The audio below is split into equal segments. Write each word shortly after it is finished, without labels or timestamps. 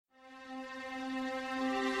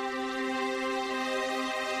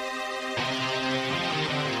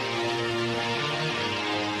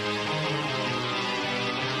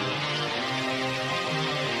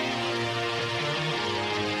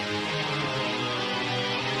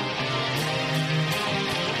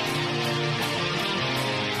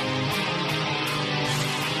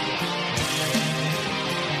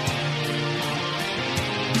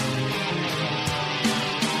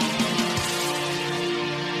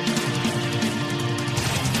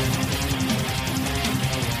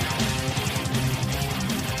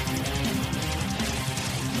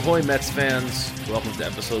Ahoy, Mets fans. Welcome to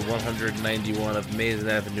episode 191 of Amazing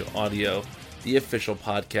Avenue Audio, the official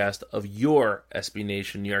podcast of your SB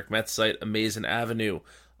Nation New York Mets site, Amazing Avenue.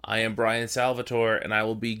 I am Brian Salvatore, and I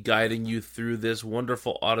will be guiding you through this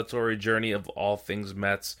wonderful auditory journey of all things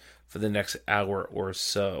Mets for the next hour or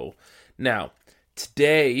so. Now,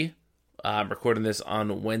 today, I'm recording this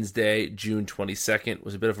on Wednesday, June 22nd. It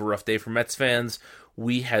was a bit of a rough day for Mets fans.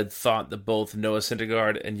 We had thought that both Noah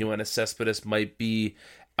Syndergaard and Yoenis Cespedes might be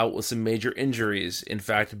out with some major injuries. In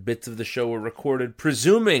fact, bits of the show were recorded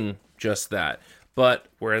presuming just that. But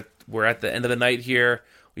we're at the end of the night here.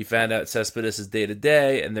 We found out Cespedes is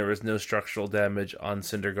day-to-day, and there was no structural damage on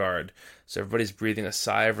Syndergaard. So everybody's breathing a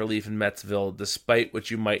sigh of relief in Metsville, despite what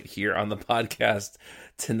you might hear on the podcast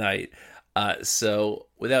tonight. So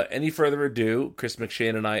without any further ado, Chris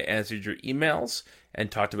McShane and I answered your emails and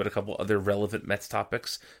talked about a couple other relevant Mets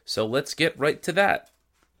topics. So let's get right to that.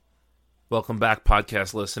 Welcome back,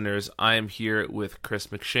 podcast listeners. I am here with Chris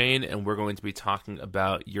McShane, and we're going to be talking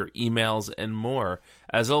about your emails and more.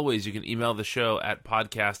 As always, you can email the show at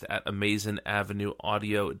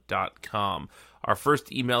podcast@amazingavenueaudio.com. Our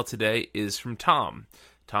first email today is from Tom.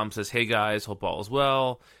 Tom says, "Hey guys, hope all is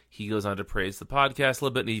well." He goes on to praise the podcast a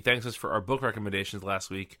little bit, and he thanks us for our book recommendations last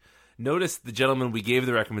week. Notice the gentleman we gave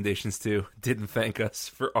the recommendations to didn't thank us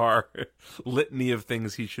for our litany of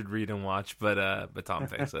things he should read and watch, but Tom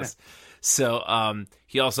thanks us. So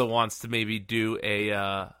he also wants to maybe do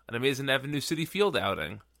an Amazing Avenue City Field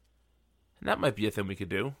outing, and that might be a thing we could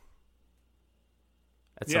do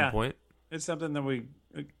at some point. It's something that we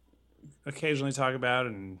occasionally talk about,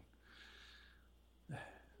 and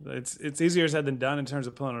it's easier said than done in terms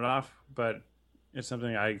of pulling it off, but it's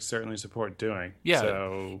something I certainly support doing. Yeah.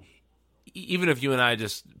 So even if you and I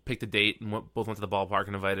just picked a date and both went to the ballpark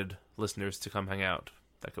and invited listeners to come hang out,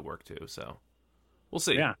 that could work too. So we'll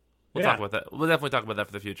see. Yeah. We'll talk about that. We'll definitely talk about that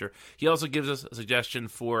for the future. He also gives us a suggestion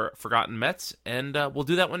for Forgotten Mets, and we'll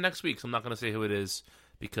do that one next week. So I'm not going to say who it is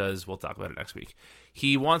because we'll talk about it next week.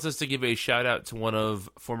 He wants us to give a shout-out to one of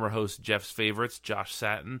former host Jeff's favorites, Josh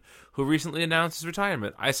Satin, who recently announced his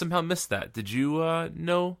retirement. I somehow missed that. Did you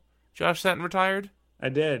know Josh Satin retired? I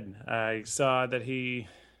did. I saw that he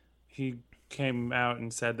came out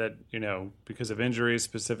and said that, because of injuries,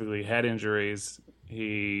 specifically head injuries,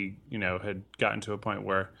 he, had gotten to a point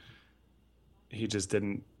where he just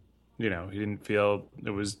didn't, he didn't feel it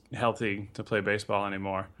was healthy to play baseball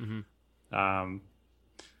anymore. Mm-hmm.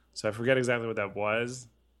 So I forget exactly what that was.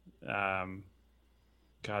 God,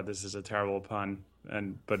 this is a terrible pun,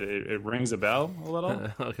 but it rings a bell a little.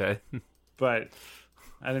 Okay. But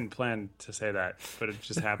I didn't plan to say that, but it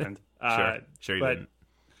just happened. Sure you didn't.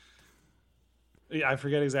 Yeah, I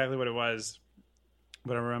forget exactly what it was,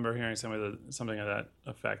 but I remember hearing something of that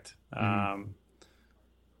effect.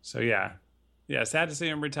 So yeah, sad to see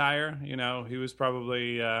him retire. He was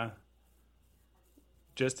probably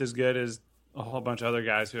just as good as a whole bunch of other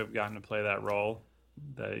guys who have gotten to play that role,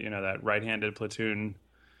 that right-handed platoon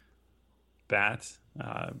bat.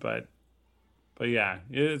 But yeah,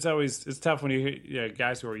 it's tough when you hear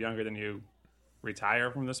guys who are younger than you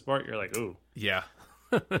retire from the sport. You're like, ooh. Yeah.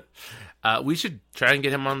 We should try and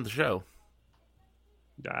get him on the show.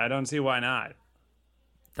 I don't see why not.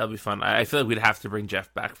 That'd be fun. I feel like we'd have to bring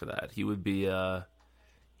Jeff back for that. He would be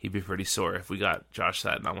he'd be pretty sore if we got Josh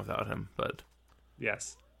Satin on without him. But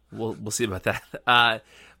yes, we'll see about that.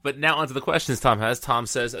 But now onto the questions Tom has. Tom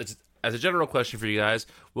says, as a general question for you guys,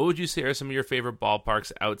 what would you say are some of your favorite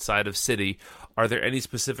ballparks outside of City? Are there any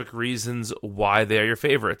specific reasons why they are your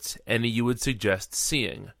favorites? Any you would suggest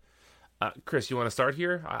seeing? Chris, you want to start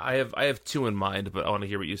here? I have two in mind, but I want to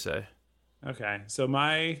hear what you say. Okay, so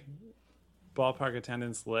my ballpark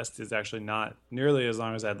attendance list is actually not nearly as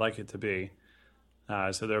long as I'd like it to be.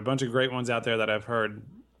 So there are a bunch of great ones out there that I've heard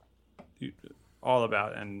all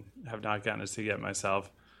about and have not gotten to see yet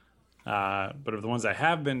myself. But of the ones I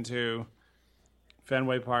have been to,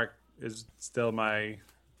 Fenway Park is still my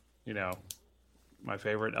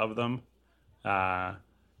favorite of them.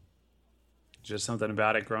 Just something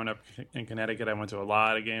about it. Growing up in Connecticut, I went to a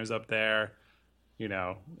lot of games up there,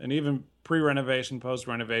 and even pre-renovation,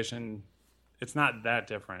 post-renovation, it's not that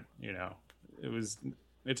different.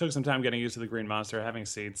 It took some time getting used to the Green Monster, having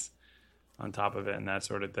seats on top of it and that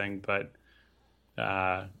sort of thing. But,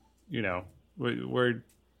 when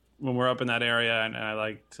we're up in that area, and I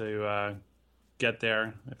like to get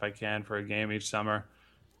there if I can for a game each summer,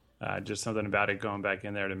 just something about it going back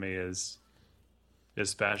in there to me is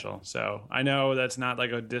special. So I know that's not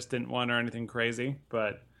like a distant one or anything crazy,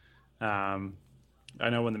 but I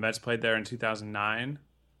know when the Mets played there in 2009,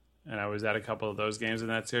 and I was at a couple of those games in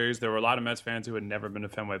that series, there were a lot of Mets fans who had never been to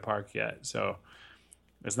Fenway Park yet. So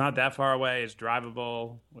it's not that far away. It's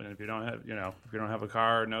drivable. And if you don't have, if you don't have a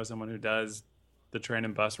car or know someone who does, the train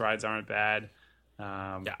and bus rides aren't bad.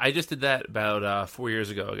 Yeah, I just did that about 4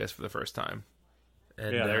 years ago, I guess, for the first time.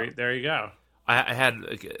 And, yeah, there you go. I had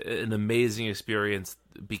an amazing experience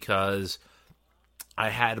because I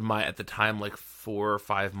had my, at the time, like 4 or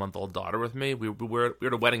 5 month old daughter with me. We were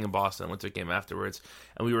at a wedding in Boston. Went to a game afterwards,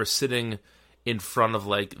 and we were sitting in front of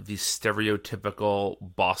like the stereotypical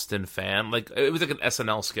Boston fan. Like it was like an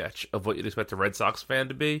SNL sketch of what you'd expect a Red Sox fan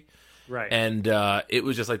to be. Right. And it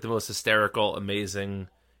was just like the most hysterical, amazing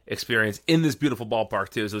experience in this beautiful ballpark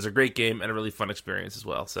too. So it was a great game and a really fun experience as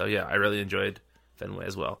well. So yeah, I really enjoyed Fenway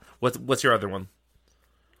as well. What's your other one?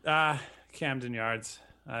 Camden Yards.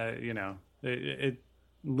 It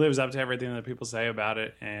lives up to everything that people say about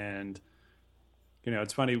it, and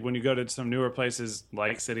it's funny when you go to some newer places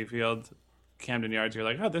like Citi Field, Camden Yards. You're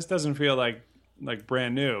like, oh, this doesn't feel like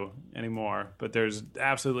brand new anymore. But there's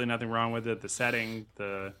absolutely nothing wrong with it. The setting,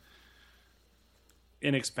 the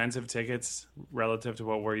inexpensive tickets relative to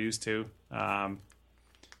what we're used to.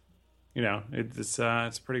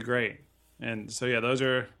 It's pretty great. And so yeah, those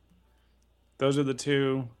are the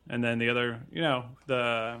two, and then the other,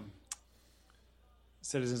 the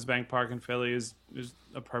Citizens Bank Park in Philly is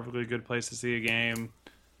a perfectly good place to see a game.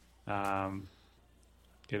 I'm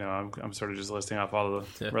sort of just listing off all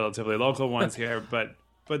of the relatively local ones here, but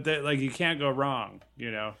you can't go wrong,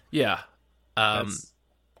 Yeah.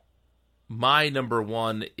 My number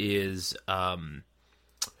one is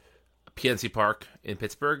PNC Park in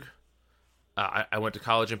Pittsburgh. I went to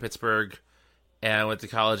college in Pittsburgh, and I went to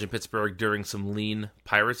college in Pittsburgh during some lean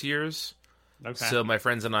Pirates years. Okay. So my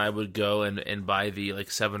friends and I would go and buy the like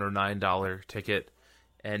 $7 or $9 ticket,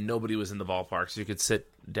 and nobody was in the ballpark, so you could sit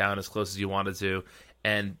down as close as you wanted to.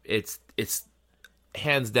 And it's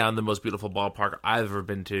hands down the most beautiful ballpark I've ever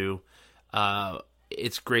been to.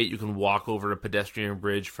 It's great. You can walk over a pedestrian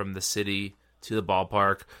bridge from the city to the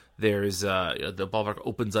ballpark. There's the ballpark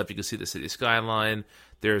opens up. You can see the city skyline.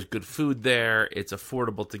 There's good food there. It's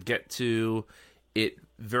affordable to get to. It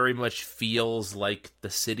very much feels like the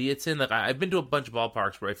city it's in. Like I've been to a bunch of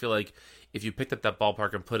ballparks where I feel like if you picked up that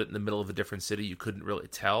ballpark and put it in the middle of a different city, you couldn't really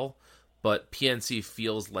tell. But PNC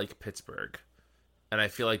feels like Pittsburgh, and I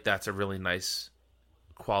feel like that's a really nice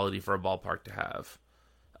quality for a ballpark to have.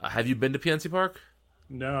 Have you been to PNC Park?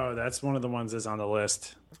 No, that's one of the ones that's on the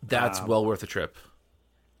list. That's well worth a trip.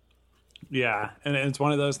 Yeah, and it's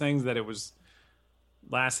one of those things that it was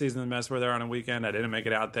last season the Mets were there on a weekend. I didn't make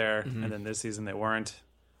it out there, and then this season they weren't.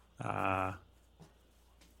 Yeah,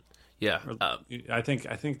 I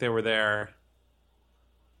think they were there.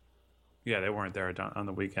 Yeah, they weren't there on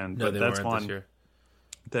the weekend. No, but they that's weren't one this year.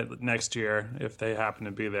 That next year, if they happen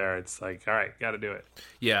to be there, it's like, all right, got to do it.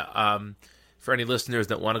 Yeah. For any listeners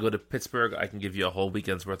that want to go to Pittsburgh, I can give you a whole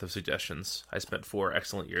weekend's worth of suggestions. I spent 4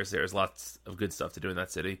 excellent years there. There's lots of good stuff to do in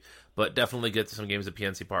that city, but definitely get to some games at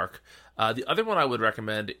PNC Park. The other one I would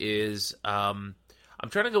recommend is I'm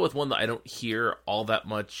trying to go with one that I don't hear all that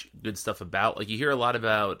much good stuff about. Like you hear a lot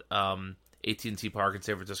about AT&T Park in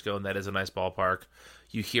San Francisco, and that is a nice ballpark.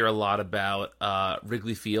 You hear a lot about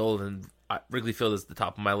Wrigley Field, and Wrigley Field is the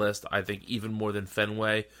top of my list. I think even more than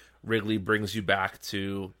Fenway, Wrigley brings you back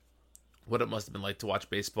to what it must have been like to watch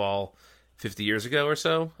baseball 50 years ago or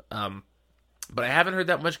so. But I haven't heard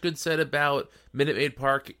that much good said about Minute Maid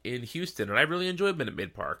Park in Houston, and I really enjoyed Minute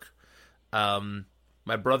Maid Park.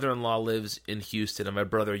 My brother-in-law lives in Houston, and my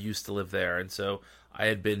brother used to live there, and so I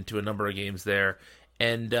had been to a number of games there.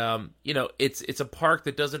 And, it's a park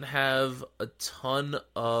that doesn't have a ton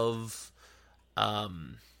of...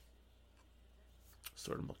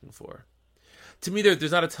 sort of looking for... To me,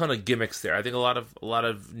 there's not a ton of gimmicks there. I think a lot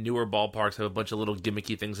of newer ballparks have a bunch of little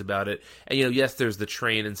gimmicky things about it. And yes, there's the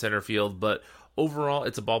train in center field, but overall,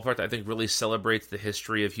 it's a ballpark that I think really celebrates the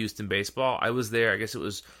history of Houston baseball. I was there. I guess it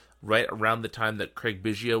was right around the time that Craig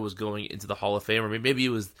Biggio was going into the Hall of Fame, or maybe it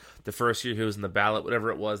was the first year he was in the ballot, whatever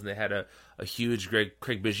it was. And they had a huge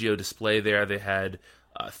Craig Biggio display there. They had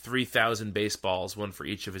 3,000 baseballs, one for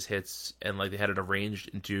each of his hits, and like they had it arranged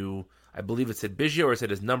into, I believe it said Biggio or it said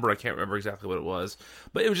his number. I can't remember exactly what it was,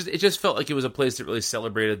 but it just felt like it was a place that really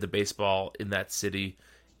celebrated the baseball in that city,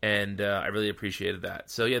 and I really appreciated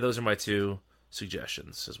that. So yeah, those are my 2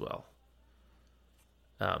 suggestions as well.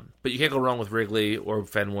 But you can't go wrong with Wrigley or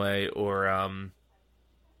Fenway or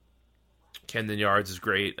Camden Yards is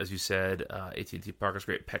great, as you said. AT&T Park is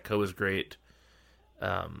great. Petco is great.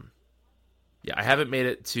 Yeah, I haven't made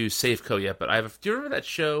it to Safeco yet, but do you remember that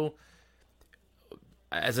show?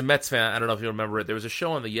 As a Mets fan, I don't know if you remember it. There was a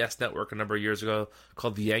show on the Yes Network a number of years ago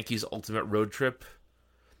called The Yankees Ultimate Road Trip.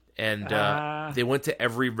 And they went to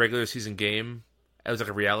every regular season game It was like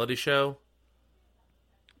a reality show.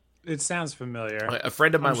 It sounds familiar. A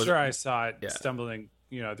friend of mine I'm was sure I saw it yeah, stumbling,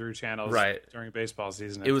 through channels right. during baseball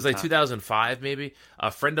season It at was the like time. 2005 maybe.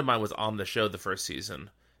 A friend of mine was on the show the first season.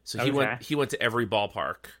 So Okay. he went to every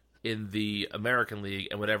ballpark in the American League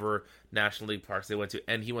and whatever National League parks they went to,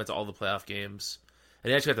 and he went to all the playoff games.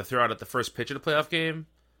 And he actually got to throw out at the first pitch of the playoff game.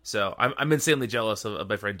 So I'm insanely jealous of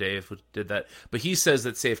my friend Dave who did that. But he says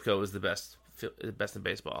that Safeco is the best in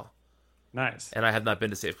baseball. Nice. And I have not been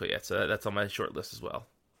to Safeco yet, so that's on my short list as well.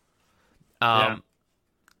 Yeah.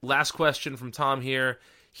 Last question from Tom here.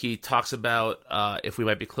 He talks about if we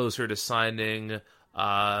might be closer to signing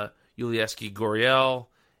Yulieski Gurriel,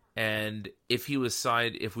 and if he was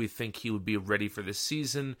signed, if we think he would be ready for this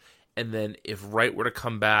season, and then if Wright were to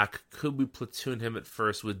come back, could we platoon him at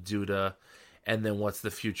first with Duda, and then what's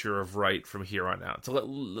the future of Wright from here on out? So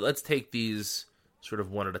let's take these sort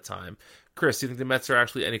of one at a time. Chris, do you think the Mets are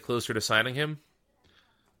actually any closer to signing him?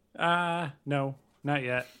 No, not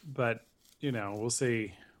yet. But we'll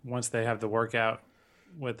see once they have the workout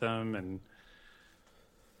with them, and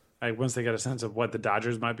once they get a sense of what the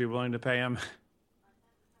Dodgers might be willing to pay him.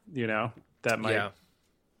 That might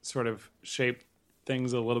sort of shape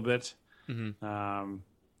things a little bit. Mm-hmm.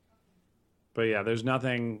 But yeah, there's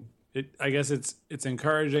nothing. I guess it's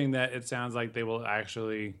encouraging that it sounds like they will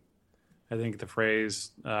actually. I think the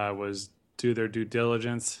phrase was do their due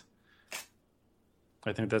diligence.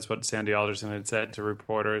 I think that's what Sandy Alderson had said to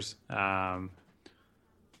reporters.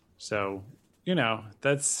 So,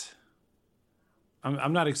 that's.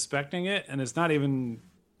 I'm not expecting it, and it's not even.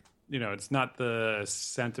 It's not the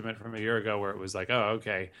sentiment from a year ago where it was like, oh,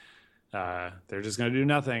 okay, they're just going to do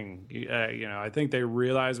nothing. I think they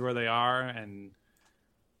realize where they are and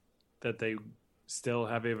that they still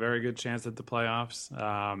have a very good chance at the playoffs.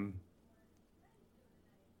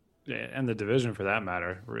 And the division for that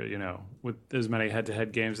matter, with as many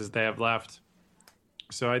head-to-head games as they have left.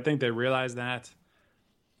 So I think they realize that,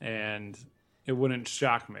 and it wouldn't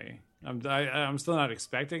shock me. I'm still not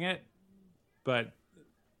expecting it, but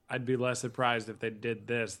I'd be less surprised if they did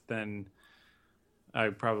this than I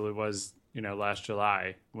probably was, last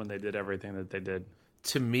July when they did everything that they did.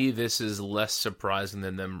 To me, this is less surprising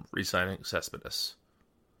than them re-signing Cespedes.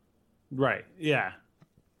 Right. Yeah.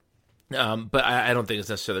 But I don't think it's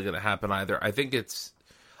necessarily going to happen either. I think it's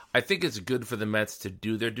good for the Mets to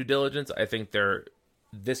do their due diligence. I think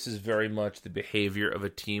this is very much the behavior of a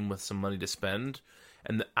team with some money to spend.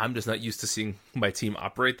 And I'm just not used to seeing my team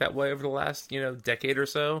operate that way over the last, decade or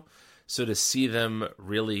so. So to see them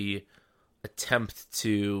really attempt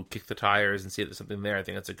to kick the tires and see if there's something there, I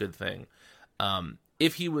think that's a good thing.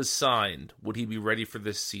 If he was signed, would he be ready for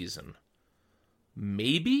this season?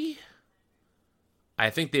 Maybe. I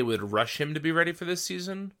think they would rush him to be ready for this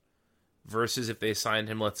season versus if they signed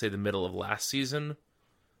him, let's say, the middle of last season.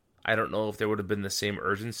 I don't know if there would have been the same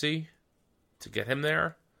urgency to get him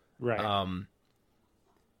there. Right.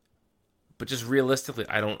 But just realistically,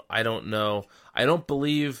 I don't know. I don't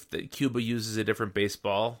believe that Cuba uses a different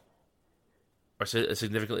baseball or a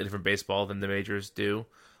significantly different baseball than the majors do.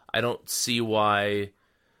 I don't see why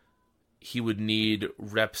he would need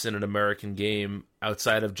reps in an American game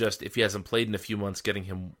outside of just if he hasn't played in a few months, getting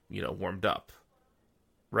him, warmed up.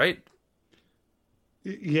 Right?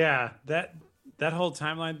 Yeah, that whole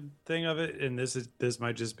timeline thing of it, and this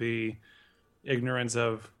might just be ignorance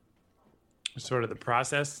of sort of the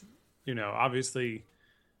process. Obviously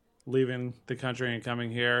leaving the country and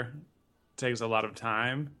coming here takes a lot of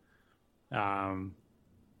time.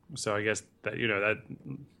 So I guess that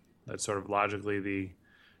that's sort of logically the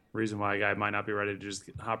reason why a guy might not be ready to just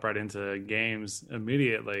hop right into games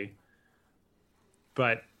immediately.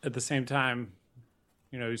 But at the same time,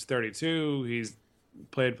 he's 32. He's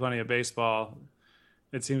played plenty of baseball.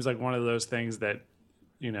 It seems like one of those things that,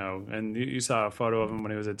 and you saw a photo of him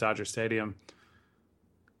when he was at Dodger Stadium.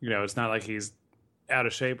 It's not like he's out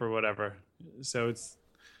of shape or whatever. So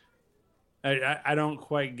I don't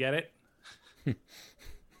quite get it.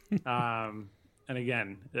 And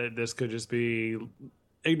again, this could just be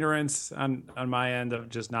ignorance on my end of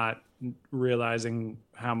just not realizing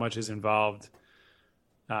how much is involved.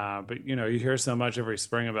 But you hear so much every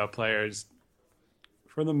spring about players.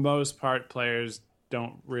 For the most part, players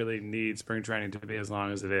don't really need spring training to be as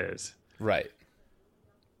long as it is. Right.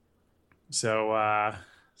 So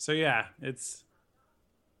yeah,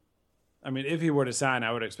 if he were to sign,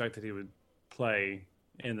 I would expect that he would play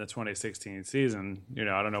in the 2016 season.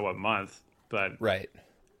 I don't know what month, but right.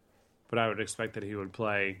 But I would expect that he would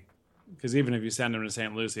play, because even if you send him to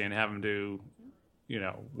St. Lucie and have him do,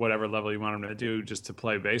 whatever level you want him to do just to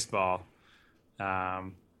play baseball,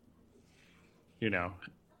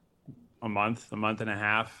 a month and a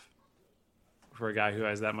half for a guy who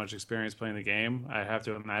has that much experience playing the game. I have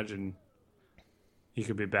to imagine he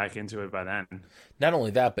could be back into it by then. Not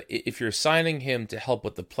only that, but if you're signing him to help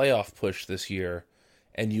with the playoff push this year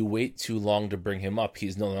and you wait too long to bring him up,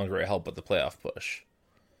 he's no longer a help with the playoff push.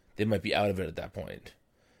 They might be out of it at that point.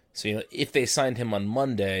 So, if they signed him on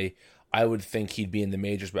Monday, I would think he'd be in the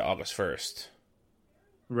majors by August 1st.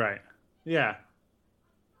 Right. Yeah.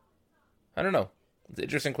 I don't know. It's an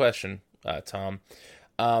interesting question, Tom.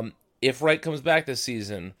 If Wright comes back this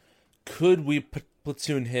season, could we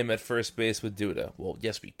platoon him at first base with Duda? Well,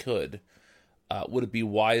 yes, we could. Would it be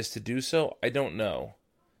wise to do so? I don't know.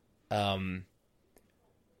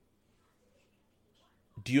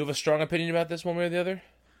 Do you have a strong opinion about this one way or the other?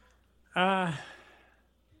 I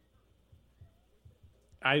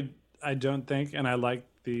don't think, and I like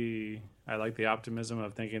the optimism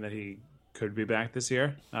of thinking that he could be back this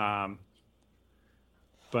year. But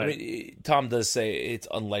I mean, Tom does say it's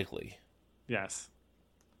unlikely. Yes,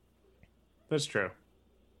 that's true.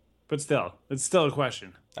 But still, it's still a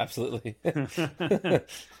question. Absolutely.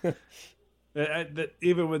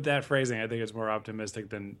 Even with that phrasing, I think it's more optimistic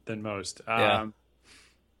than most. Yeah.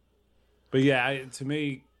 But yeah, to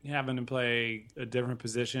me, having him play a different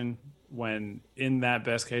position when in that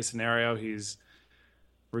best case scenario, he's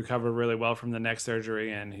recovered really well from the neck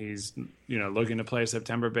surgery and he's, looking to play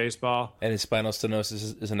September baseball. And his spinal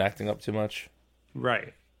stenosis isn't acting up too much.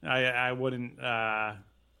 Right. I wouldn't try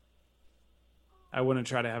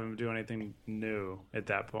to have him do anything new at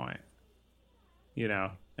that point.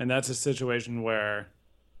 And that's a situation where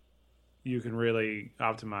you can really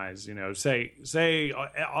optimize, say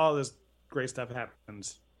all this great stuff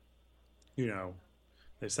happens.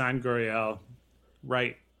 They signed Gurriel,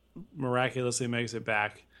 Wright miraculously makes it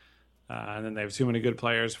back, and then they have too many good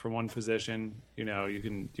players for one position. You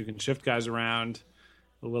can shift guys around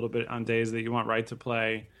a little bit on days that you want Wright to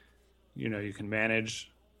play. You can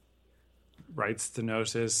manage Wright's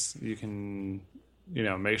stenosis. You can,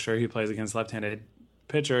 make sure he plays against left-handed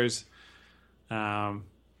pitchers. But I'm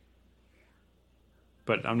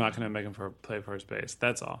not going to make him play first base.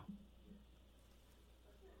 That's all.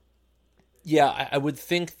 Yeah, I would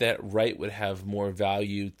think that Wright would have more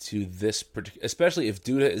value to this particular, especially if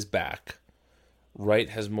Duda is back. Wright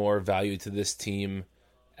has more value to this team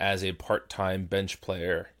as a part-time bench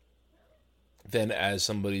player than as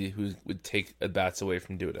somebody who would take at bats away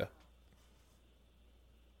from Duda.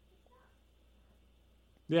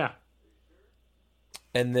 Yeah.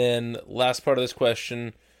 And then last part of this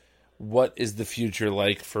question, what is the future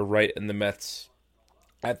like for Wright and the Mets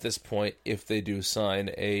at this point if they do sign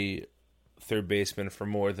a third baseman for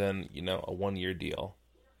more than, a 1-year deal?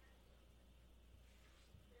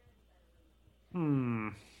 I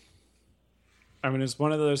mean, it's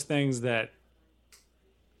one of those things that,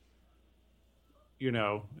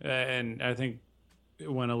 and I think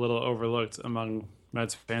it went a little overlooked among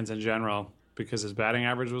Mets fans in general because his batting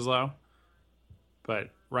average was low. But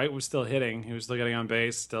Wright was still hitting. He was still getting on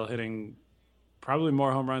base, still hitting probably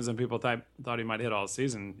more home runs than people thought he might hit all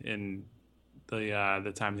season in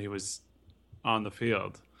the time that he was on the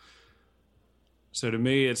field. So to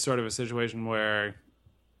me, it's sort of a situation where,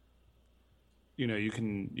 you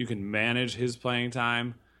can manage his playing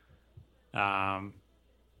time. I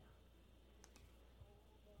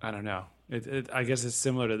don't know. I guess it's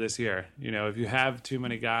similar to this year. If you have too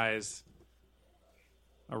many guys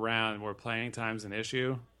around where playing time's an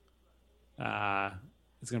issue,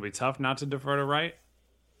 it's going to be tough not to defer to Wright,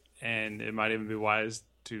 and it might even be wise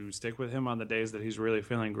to stick with him on the days that he's really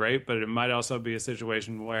feeling great. But it might also be a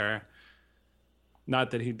situation where,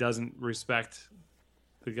 not that he doesn't respect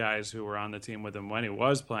the guys who were on the team with him when he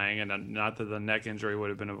was playing, and not that the neck injury would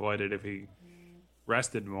have been avoided if he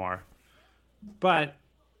rested more. But,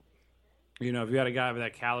 if you had a guy of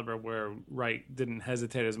that caliber where Wright didn't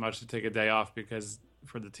hesitate as much to take a day off because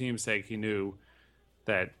for the team's sake he knew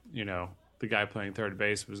that, the guy playing third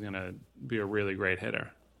base was going to be a really great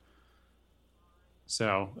hitter.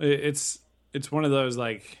 So it's one of those,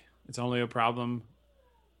 it's only a problem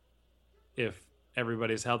if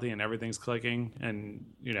everybody's healthy and everything's clicking, and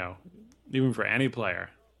even for any player,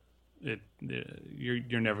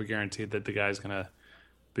 you're never guaranteed that the guy's gonna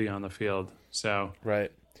be on the field. So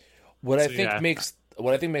right. What I think makes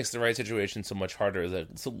the Wright situation so much harder is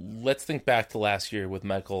that, so let's think back to last year with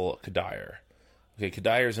Michael Kadire. Okay,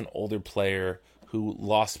 Kadire is an older player who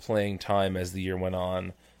lost playing time as the year went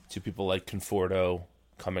on to people like Conforto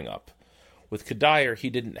coming up. With Kadire, he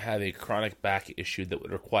didn't have a chronic back issue that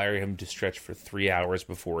would require him to stretch for 3 hours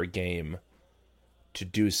before a game to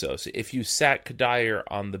do so. So if you sat Kadire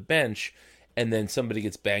on the bench and then somebody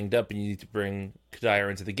gets banged up and you need to bring Kadire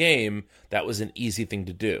into the game, that was an easy thing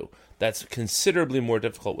to do. That's considerably more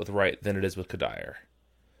difficult with Wright than it is with Kadire.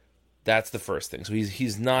 That's the first thing. So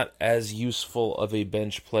he's not as useful of a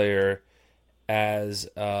bench player as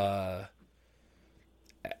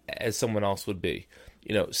someone else would be.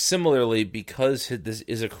 Similarly, because this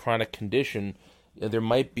is a chronic condition, there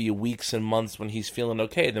might be weeks and months when he's feeling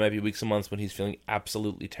okay. There might be weeks and months when he's feeling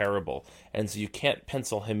absolutely terrible. And so you can't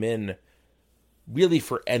pencil him in really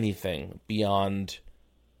for anything beyond,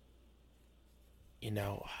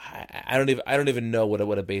 I don't even know what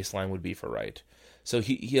a baseline would be for Wright. So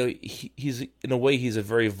he's in a way, he's a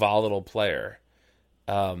very volatile player,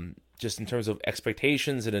 just in terms of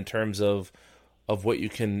expectations and in terms of what you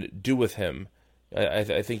can do with him. I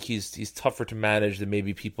think he's tougher to manage than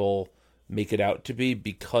maybe people make it out to be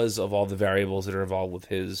because of all the variables that are involved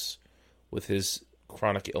with his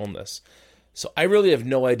chronic illness. So I really have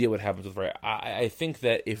no idea what happens with Wright. I think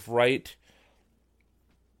that if Wright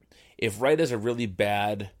has a really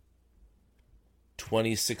bad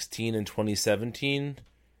 2016 and 2017,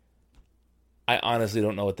 I honestly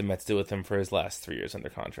don't know what the Mets do with him for his last 3 years under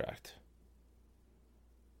contract.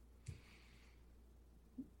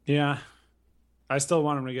 Yeah. I still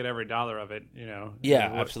want him to get every dollar of it,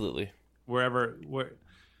 Yeah, absolutely. Wherever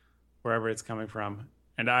it's coming from.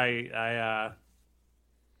 And I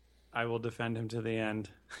will defend him to the end.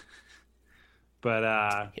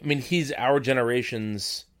 But he's our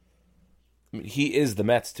generation's, he is the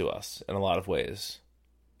Mets to us in a lot of ways.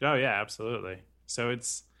 Oh yeah, absolutely. So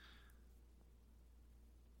it's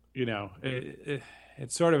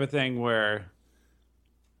it's sort of a thing where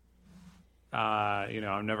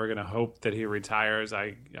I'm never going to hope that he retires.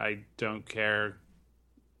 I don't care,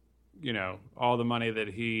 all the money that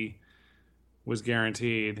he was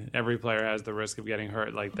guaranteed. Every player has the risk of getting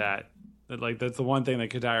hurt like that. That's the one thing that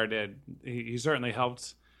Kadire did. He certainly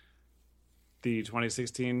helped the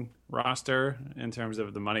 2016 roster in terms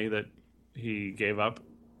of the money that he gave up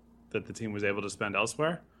that the team was able to spend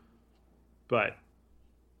elsewhere. But,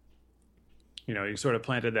 he sort of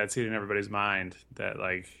planted that seed in everybody's mind that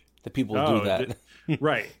the people do that.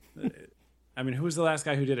 Right. I mean, who was the last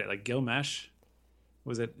guy who did it? Like Gil Mesh?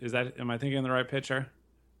 Am I thinking of the right pitcher?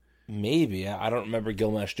 Maybe. I don't remember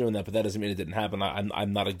Gil Mesh doing that, but that doesn't mean it didn't happen.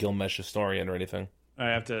 I'm not a Gil Mesh historian or anything. I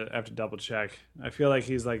have to double check. I feel like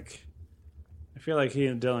he and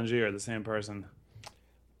Dylan G are the same person.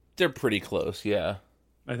 They're pretty close, yeah.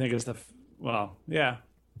 I think it's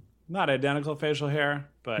not identical facial hair,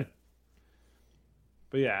 but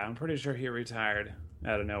yeah, I'm pretty sure he retired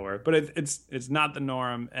out of nowhere. But it's not the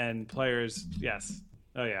norm, and players, yes.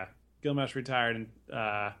 Oh, yeah. Gil Mesh retired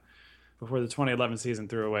before the 2011 season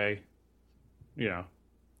threw away,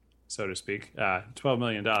 so to speak, $12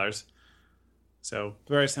 million. So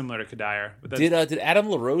very similar to Kadire. But did Adam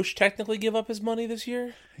LaRoche technically give up his money this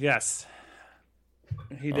year? Yes.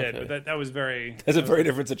 He did, Okay. But that was very... That's a very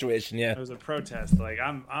different situation, yeah. It was a protest.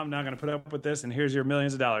 I'm not going to put up with this, and here's your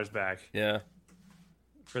millions of dollars back. Yeah.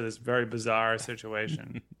 For this very bizarre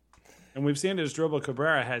situation. And we've seen Asdrubal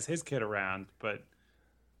Cabrera has his kid around, but it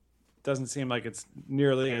doesn't seem like it's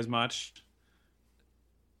nearly as much.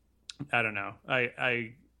 I don't know.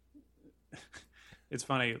 It's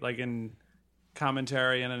funny, in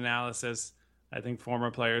commentary and analysis, I think former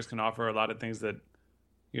players can offer a lot of things that,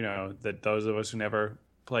 that those of us who never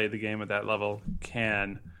played the game at that level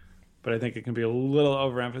can. But I think it can be a little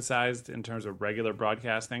overemphasized in terms of regular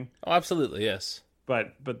broadcasting. Oh, absolutely, yes.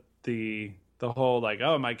 But the whole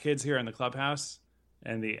my kid's here in the clubhouse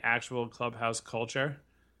and the actual clubhouse culture,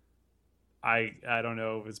 I don't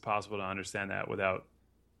know if it's possible to understand that without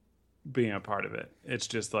being a part of it. It's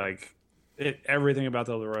just everything about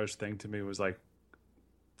the LaRoche thing to me was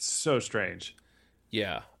so strange.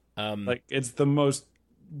 Yeah. It's the most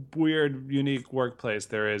weird, unique workplace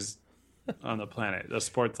there is on the planet, the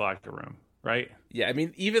sports locker room, right? Yeah, I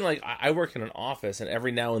mean, even I work in an office, and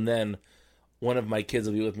every now and then one of my kids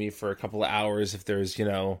will be with me for a couple of hours if there's,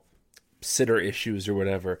 sitter issues or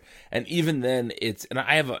whatever. And even then and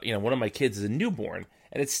I have one of my kids is a newborn,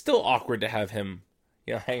 and it's still awkward to have him,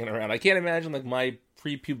 hanging around. I can't imagine my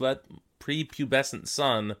prepubescent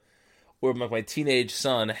son or my teenage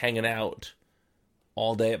son hanging out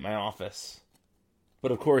all day at my office.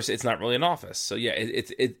 But of course, it's not really an office. So yeah,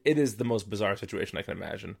 it is the most bizarre situation I can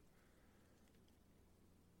imagine.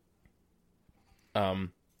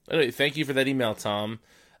 Anyway, thank you for that email, Tom.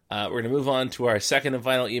 We're going to move on to our second and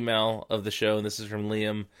final email of the show, and this is from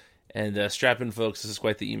Liam. And strap in, folks, this is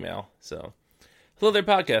quite the email. So, hello there,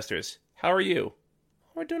 podcasters. How are you?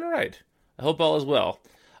 We're doing all right. I hope all is well.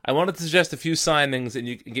 I wanted to suggest a few signings, and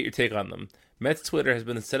you can get your take on them. Mets Twitter has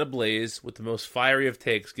been set ablaze with the most fiery of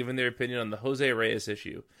takes giving their opinion on the Jose Reyes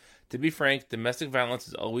issue. To be frank, domestic violence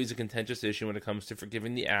is always a contentious issue when it comes to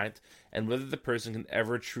forgiving the act and whether the person can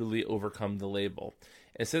ever truly overcome the label.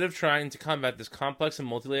 Instead of trying to combat this complex and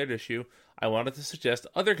multi-layered issue, I wanted to suggest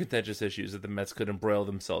other contentious issues that the Mets could embroil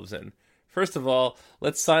themselves in. First of all,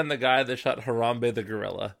 let's sign the guy that shot Harambe the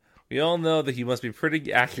gorilla. We all know that he must be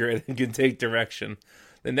pretty accurate and can take direction.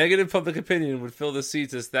 The negative public opinion would fill the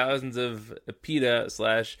seats as thousands of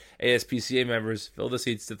PETA/ASPCA members fill the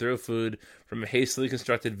seats to throw food from a hastily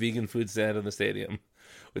constructed vegan food stand in the stadium.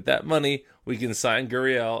 With that money, we can sign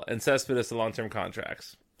Gurriel and Cespedes to long-term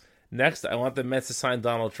contracts. Next, I want the Mets to sign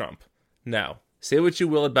Donald Trump. Now, say what you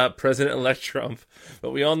will about President-elect Trump,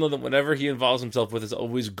 but we all know that whenever he involves himself with is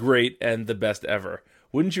always great and the best ever.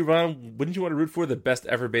 Wouldn't you want to root for the best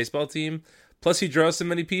ever baseball team? Plus, he draws so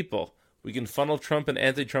many people. We can funnel Trump and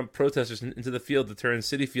anti-Trump protesters into the field to turn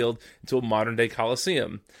Citi Field into a modern-day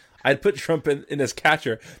Coliseum. I'd put Trump in as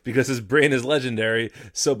catcher because his brain is legendary,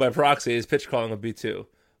 so by proxy, his pitch calling would be too.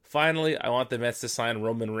 Finally, I want the Mets to sign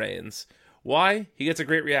Roman Reigns. Why? He gets a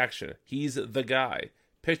great reaction. He's the guy.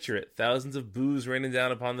 Picture it, thousands of boos raining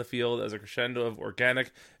down upon the field as a crescendo of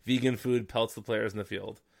organic, vegan food pelts the players in the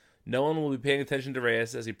field. No one will be paying attention to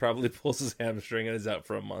Reyes as he probably pulls his hamstring and is out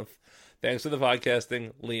for a month. Thanks for the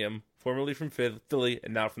podcasting, Liam, formerly from Philly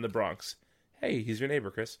and now from the Bronx. Hey, he's your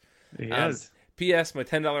neighbor, Chris. He is. P.S. My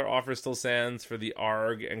 $10 offer still stands for the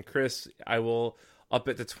ARG, and Chris, I will up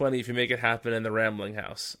it to $20 if you make it happen in the Rambling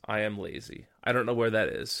House. I am lazy. I don't know where that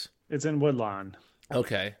is. It's in Woodlawn.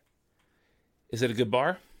 Okay. Is it a good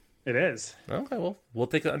bar? It is. Okay, well, we'll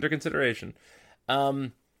take it under consideration.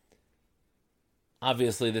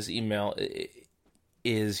 Obviously, this email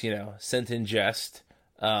is, sent in jest.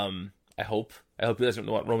 I hope he doesn't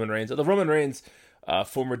want Roman Reigns. Although Roman Reigns,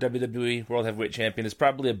 former WWE World Heavyweight Champion, is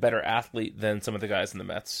probably a better athlete than some of the guys in the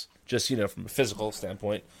Mets, just, from a physical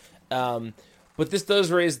standpoint. But this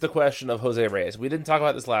does raise the question of Jose Reyes. We didn't talk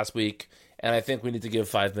about this last week, and I think we need to give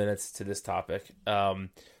 5 minutes to this topic.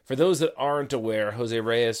 For those that aren't aware, Jose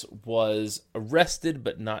Reyes was arrested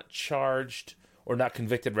but not charged, or not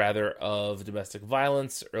convicted, rather, of domestic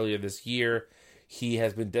violence earlier this year. He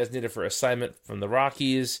has been designated for assignment from the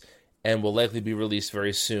Rockies and will likely be released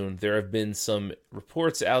very soon. There have been some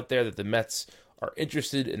reports out there that the Mets are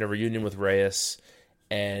interested in a reunion with Reyes,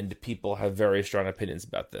 and people have very strong opinions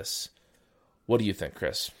about this. What do you think,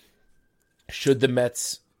 Chris? Should the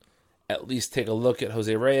Mets at least take a look at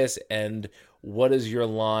Jose Reyes, and what is your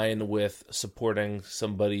line with supporting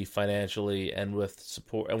somebody financially and with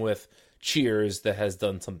support and with cheers that has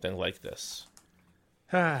done something like this?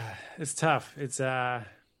 It's tough. It's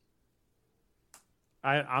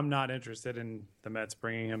I'm not interested in the Mets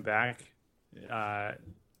bringing him back.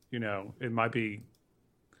 It might be,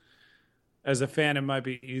 as a fan, it might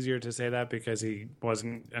be easier to say that because he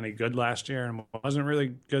wasn't any good last year and wasn't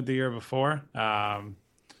really good the year before. But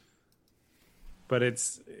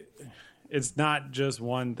it's not just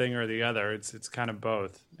one thing or the other. It's kind of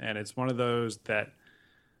both, and it's one of those that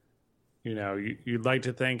you'd like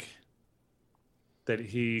to think that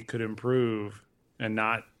he could improve and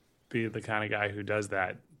not be the kind of guy who does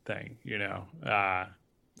that thing. Now,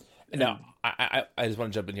 I just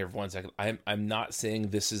want to jump in here for 1 second. I'm not saying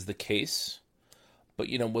this is the case, but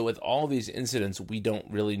with all these incidents, we don't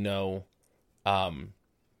really know.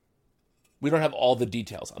 We don't have all the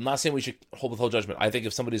details. I'm not saying we should withhold judgment. I think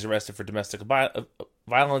if somebody's arrested for domestic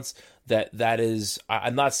violence, that is.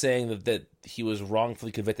 I'm not saying that he was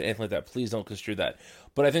wrongfully convicted, anything like that. Please don't construe that.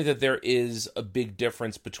 But I think that there is a big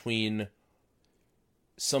difference between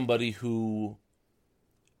somebody who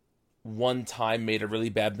one time made a really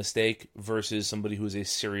bad mistake versus somebody who is a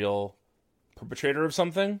serial perpetrator of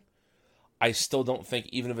something. I still don't think,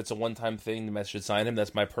 even if it's a one-time thing, the Mets should sign him.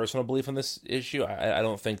 That's my personal belief on this issue. I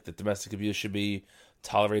don't think that domestic abuse should be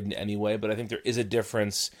tolerated in any way, but I think there is a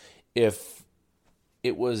difference if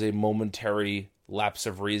it was a momentary lapse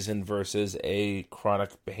of reason versus a chronic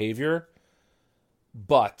behavior.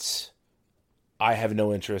 But I have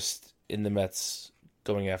no interest in the Mets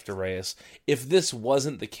going after Reyes. If this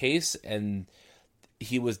wasn't the case and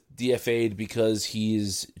he was DFA'd because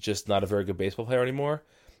he's just not a very good baseball player anymore,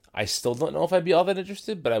 I still don't know if I'd be all that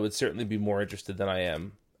interested, but I would certainly be more interested than I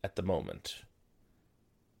am at the moment.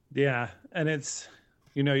 Yeah, and it's,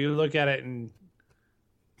 you look at it and,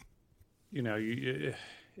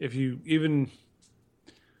 if you even,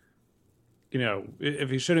 if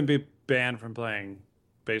he shouldn't be banned from playing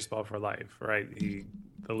baseball for life, right?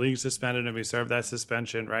 The league suspended him, he served that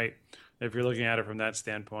suspension, right? If you're looking at it from that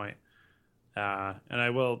standpoint. And I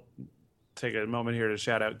will take a moment here to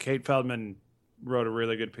shout out Kate Feldman wrote a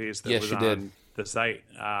really good piece that Yes, was she on did. the site.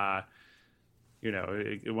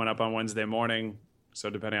 It went up on Wednesday morning, so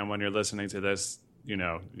depending on when you're listening to this,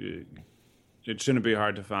 it shouldn't be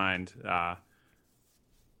hard to find.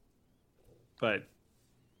 But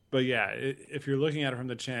yeah, if you're looking at it from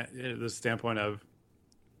the standpoint of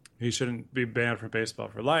he shouldn't be banned from baseball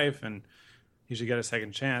for life, and he should get a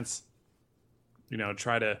second chance.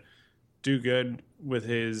 Try to do good with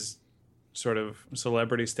his sort of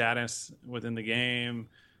celebrity status within the game,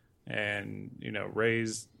 and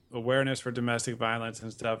raise awareness for domestic violence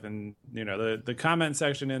and stuff. And the comment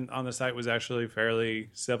section on the site was actually fairly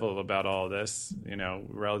civil about all of this,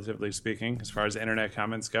 relatively speaking, as far as internet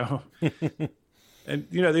comments go. And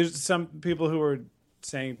there's some people who are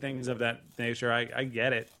saying things of that nature. I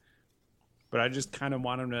get it, but I just kind of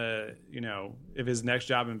want him to, if his next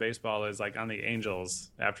job in baseball is like on the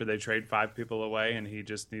Angels after they trade 5 people away, and he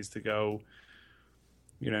just needs to go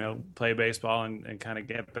play baseball and kind of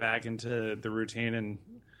get back into the routine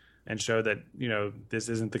and show that this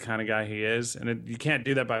isn't the kind of guy he is. And you can't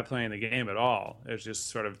do that by playing the game at all. It's just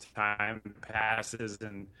sort of time passes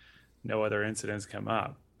and no other incidents come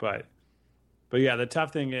up. But yeah, the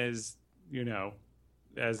tough thing is,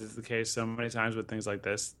 as is the case so many times with things like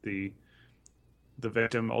this, the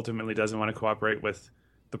victim ultimately doesn't want to cooperate with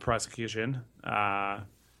the prosecution,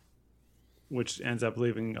 which ends up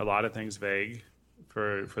leaving a lot of things vague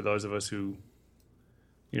for those of us who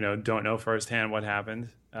don't know firsthand what happened.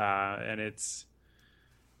 And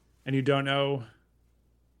you don't know,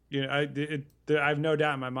 I have no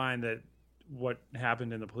doubt in my mind that what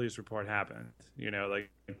happened in the police report happened. I know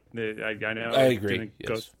I agree. Didn't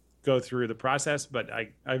Yes. go through the process, but I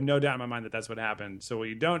have no doubt in my mind that that's what happened. So what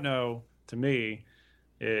you don't know, to me,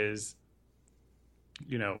 is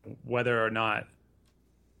whether or not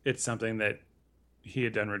it's something that he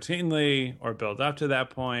had done routinely or built up to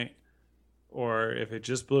that point, or if it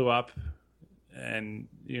just blew up and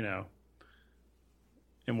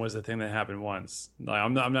and was the thing that happened once. Like,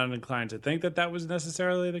 I'm not inclined to think that was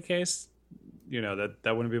necessarily the case.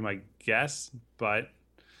 That wouldn't be my guess, but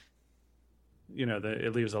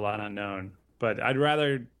it leaves a lot unknown. But I'd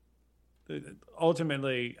rather,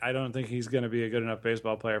 ultimately, I don't think he's going to be a good enough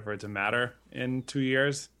baseball player for it to matter in 2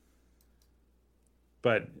 years.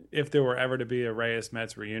 But if there were ever to be a Reyes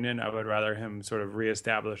Mets reunion, I would rather him sort of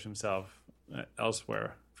reestablish himself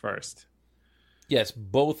elsewhere first. Yes,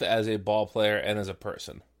 both as a ball player and as a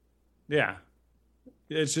person. Yeah.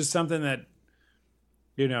 It's just something that,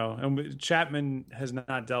 and Chapman has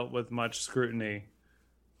not dealt with much scrutiny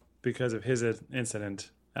because of his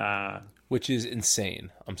incident. Which is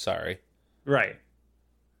insane. I'm sorry. Right.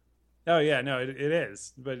 Oh, yeah, no, it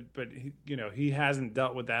is. But he hasn't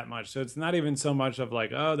dealt with that much. So it's not even so much of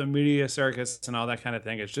like, oh, the media circus and all that kind of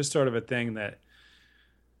thing. It's just sort of a thing that,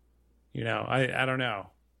 I don't know.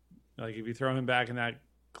 Like, if you throw him back in that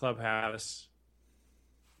clubhouse,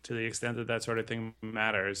 to the extent that sort of thing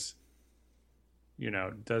matters,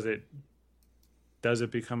 does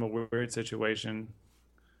it become a weird situation,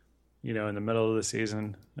 in the middle of the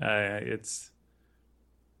season? It's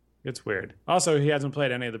weird. Also, he hasn't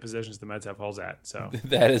played any of the positions the Mets have holes at, so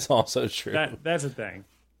That is also true. that's a thing.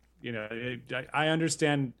 I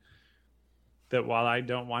understand that while I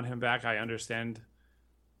don't want him back, I understand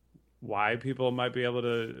why people might be able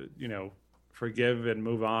to, forgive and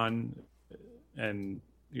move on. And,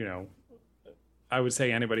 I would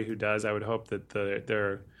say anybody who does, I would hope that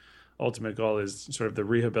their ultimate goal is sort of the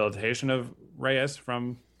rehabilitation of Reyes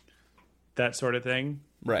from that sort of thing.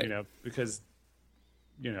 Right. Because,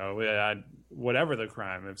 whatever the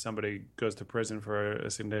crime, if somebody goes to prison for a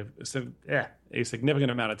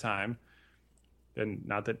significant amount of time, and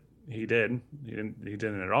not that he didn't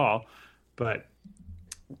at all, but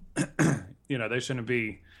they shouldn't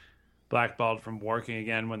be blackballed from working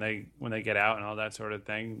again when they get out and all that sort of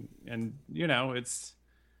thing. And it's,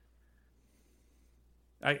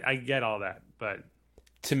 I get all that, but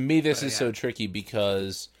to me this is so tricky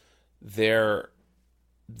because there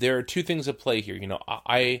are two things at play here.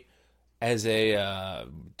 I as a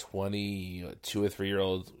 22 or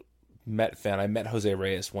 3-year-old Met fan, I met Jose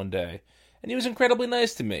Reyes one day, and he was incredibly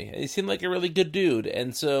nice to me. He seemed like a really good dude,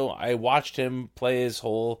 and so I watched him play his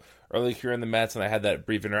whole early career in the Mets, and I had that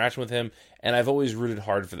brief interaction with him, and I've always rooted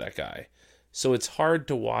hard for that guy. So it's hard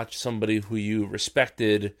to watch somebody who you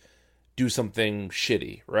respected do something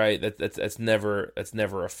shitty, right? That's never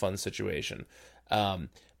a fun situation.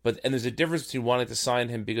 But there's a difference between wanting to sign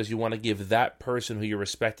him because you want to give that person who you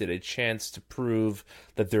respected a chance to prove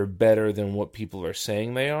that they're better than what people are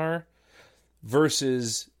saying they are,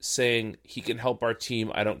 versus saying he can help our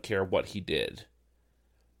team, I don't care what he did.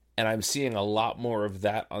 And I'm seeing a lot more of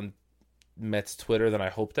that on Mets Twitter than I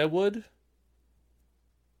hoped I would.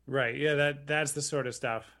 Right. Yeah, that's the sort of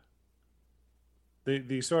stuff.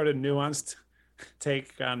 The sort of nuanced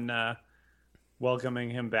take on welcoming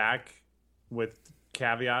him back with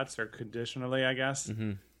caveats or conditionally, I guess.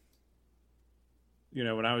 Mm-hmm.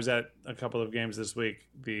 When I was at a couple of games this week,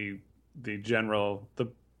 the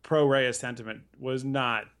pro Reyes sentiment was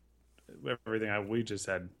not everything we just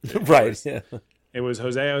said. Right. Yeah. It was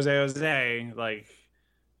Jose, like,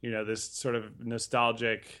 this sort of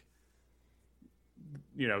nostalgic,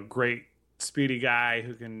 great speedy guy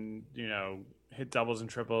who can, hit doubles and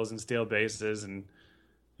triples and steal bases and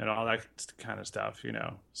all that kind of stuff,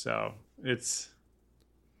 So it's,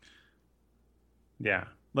 yeah.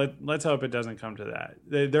 Let's hope it doesn't come to that.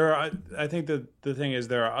 I think that the thing is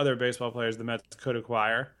there are other baseball players the Mets could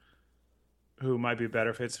acquire who might be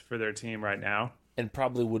better fits for their team right now. And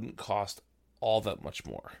probably wouldn't cost all that much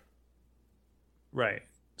more. Right.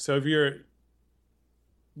 So if you're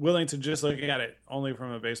willing to just look at it only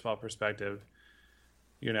from a baseball perspective,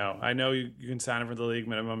 I know you can sign him for the league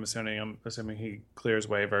minimum, assuming he clears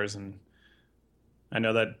waivers, and I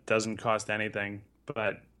know that doesn't cost anything,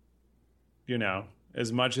 but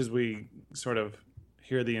as much as we sort of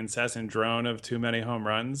hear the incessant drone of too many home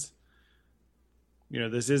runs,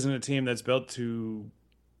 this isn't a team that's built to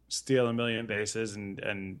steal a million bases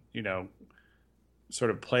and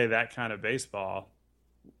sort of play that kind of baseball.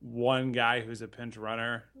 One guy who's a pinch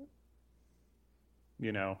runner,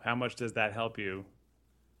 how much does that help you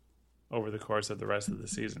over the course of the rest of the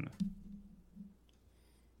season?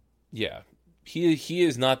 Yeah. He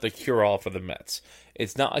is not the cure-all for the Mets.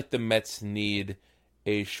 It's not like the Mets need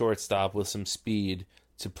a shortstop with some speed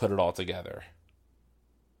to put it all together.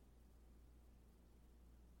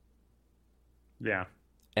 Yeah.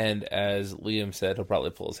 And as Liam said, he'll probably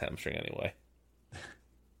pull his hamstring anyway.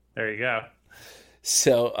 There you go.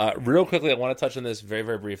 So, real quickly, I want to touch on this very,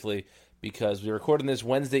 very briefly because we're recording this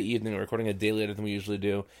Wednesday evening. We're recording a day later than we usually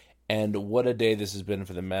do. And what a day this has been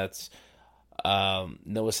for the Mets.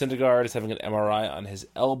 Noah Syndergaard is having an MRI on his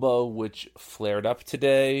elbow, which flared up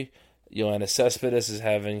today. Yoenis Cespedes is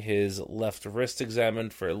having his left wrist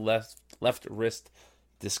examined for left wrist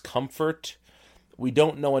discomfort. We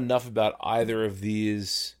don't know enough about either of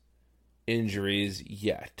these injuries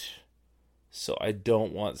yet. So I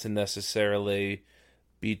don't want to necessarily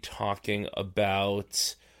be talking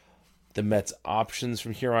about the Mets' options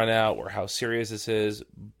from here on out or how serious this is.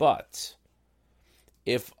 But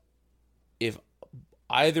if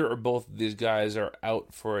either or both of these guys are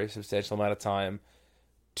out for a substantial amount of time,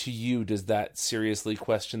 to you, does that seriously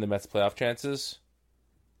question the Mets' playoff chances?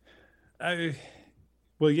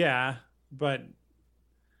 Well, yeah, but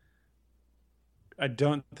I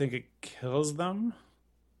don't think it kills them.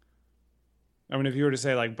 I mean, if you were to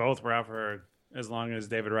say like both were out for as long as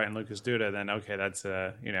David Wright and Lucas Duda, then okay, that's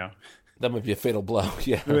that might be a fatal blow.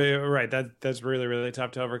 Yeah, right. That's really, really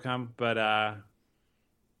tough to overcome. But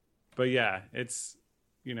yeah, it's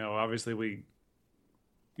obviously we.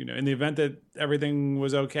 In the event that everything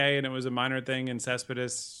was okay and it was a minor thing and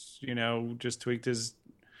Cespedes, just tweaked his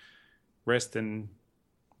wrist and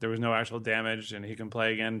there was no actual damage and he can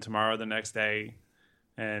play again tomorrow, the next day,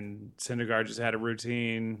 and Syndergaard just had a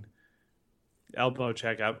routine elbow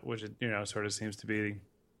checkup, which, sort of seems to be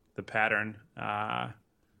the pattern,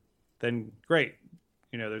 then great.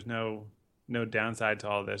 There's no downside to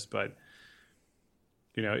all this. But,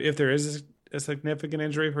 if there is a significant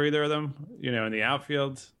injury for either of them, in the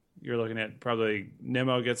outfield, you're looking at probably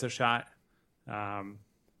Nimmo gets a shot,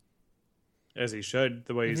 as he should,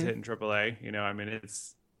 the way he's hitting AAA.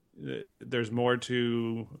 There's more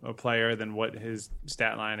to a player than what his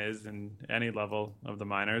stat line is in any level of the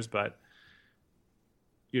minors. But,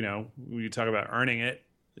 when you talk about earning it,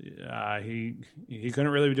 he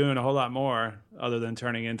couldn't really be doing a whole lot more other than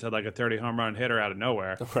turning into like a 30 home run hitter out of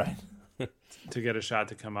nowhere. Right. To get a shot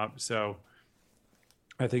to come up. So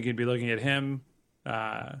I think you'd be looking at him,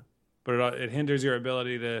 but it hinders your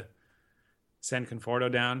ability to send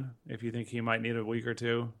Conforto down if you think he might need a week or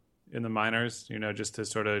two in the minors, just to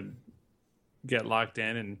sort of get locked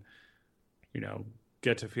in and,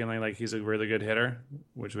 get to feeling like he's a really good hitter,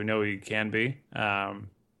 which we know he can be.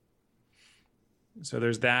 So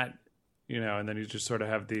there's that, and then you just sort of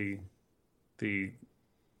have the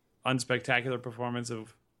unspectacular performance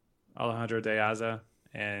of Alejandro De Aza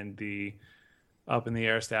and the up in the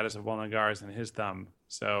air status of Juan Lagares and his thumb.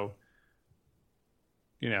 So,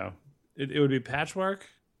 it would be patchwork,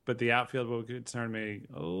 but the outfield will concern me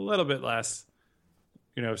a little bit less.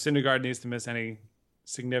 If Syndergaard needs to miss any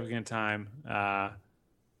significant time,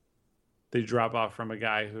 they drop off from a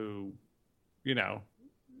guy who,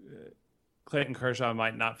 Clayton Kershaw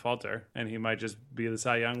might not falter, and he might just be the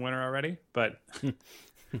Cy Young winner already. But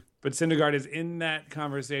Syndergaard is in that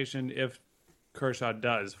conversation if Kershaw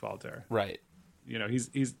does falter. Right.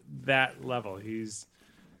 He's that level. He's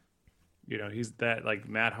that like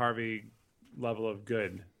Matt Harvey level of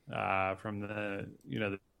good from the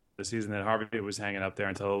season that Harvey was hanging up there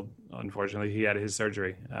until unfortunately he had his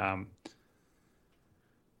surgery.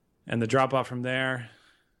 And the drop off from there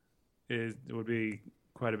would be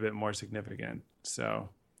quite a bit more significant. So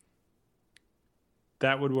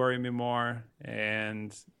that would worry me more.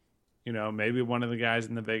 And, maybe one of the guys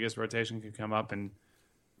in the Vegas rotation could come up and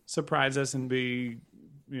surprise us and be,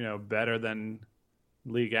 better than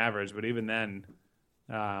league average. But even then,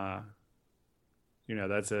 that's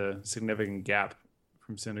a significant gap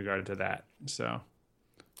from Syndergaard to that. So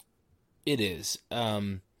it is.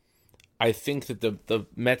 I think that the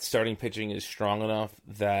Mets starting pitching is strong enough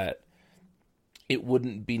that it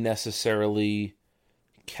wouldn't be necessarily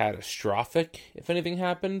catastrophic if anything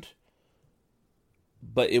happened,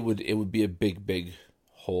 but it would be a big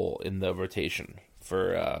hole in the rotation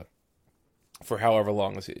for however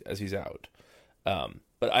long as he's out.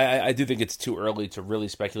 But I do think it's too early to really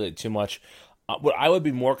speculate too much. What I would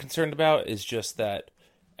be more concerned about is just that,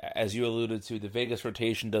 as you alluded to, the Vegas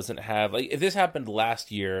rotation doesn't have, like, if this happened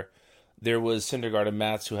last year, there was Syndergaard and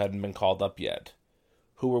Matz who hadn't been called up yet,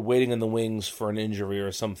 who were waiting in the wings for an injury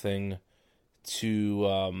or something to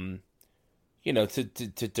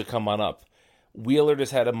come on up. Wheeler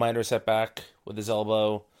just had a minor setback with his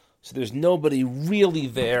elbow, so there's nobody really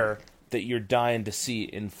there that you're dying to see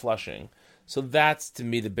in Flushing. So that's, to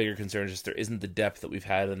me, the bigger concern, just there isn't the depth that we've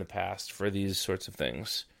had in the past for these sorts of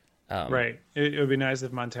things. Right. It would be nice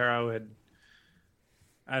if Montero had,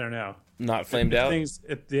 I don't know, not flamed out.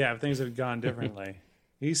 If things had gone differently.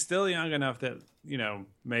 He's still young enough that,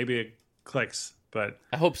 maybe it clicks, but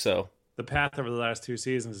I hope so. The path over the last two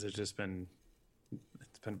seasons has just been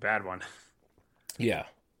a bad one. Yeah.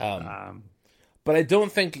 But I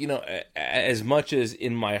don't think, as much as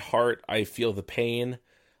in my heart I feel the pain,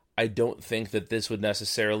 I don't think that this would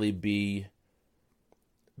necessarily be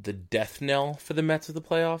the death knell for the Mets of the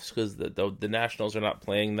playoffs, because the Nationals are not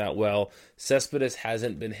playing that well. Cespedes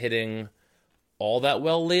hasn't been hitting all that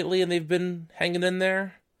well lately, and they've been hanging in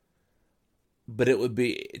there. But it would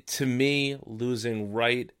be, to me, losing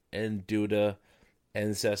Wright and Duda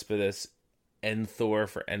and Cespedes and Thor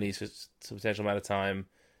for any substantial amount of time,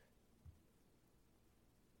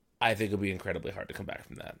 I think it would be incredibly hard to come back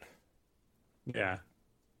from that. Yeah.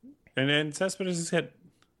 And then Cespedes has had,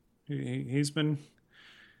 he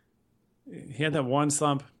had that one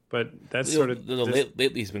slump, but that's sort of... Lately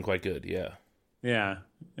he's been quite good, yeah. Yeah.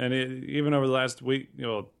 And even over the last week,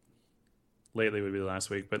 lately would be the last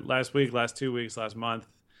week, but last 2 weeks, last month,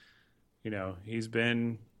 he's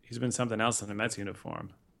been something else in the Mets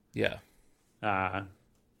uniform. Yeah.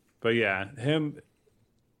 But yeah, him,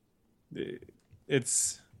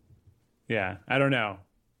 it's, yeah, I don't know.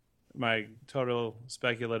 My total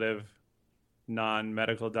speculative,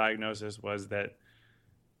 non-medical diagnosis was that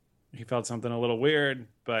he felt something a little weird,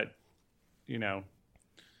 but,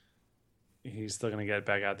 he's still going to get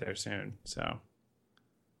back out there soon. So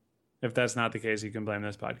if that's not the case, you can blame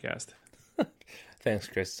this podcast. Thanks,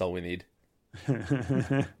 Chris. That's all we need.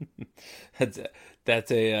 That's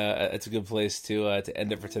a good place to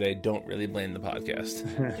end it for today. Don't really blame the podcast.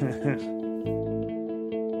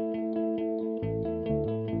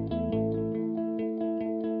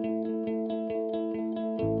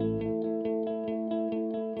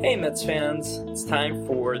 Hey Mets fans, it's time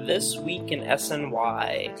for This Week in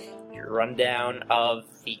SNY, your rundown of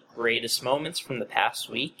the greatest moments from the past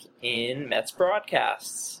week in Mets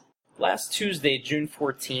broadcasts. Last Tuesday, June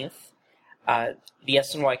 14th, the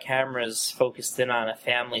SNY cameras focused in on a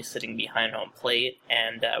family sitting behind home plate,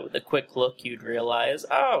 and with a quick look you'd realize,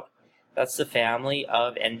 oh, that's the family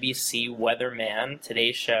of NBC weatherman,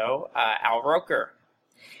 Today's Show, Al Roker.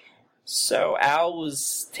 So Al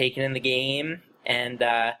was taken in the game, and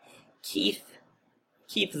Keith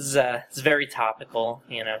is very topical.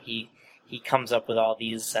 He comes up with all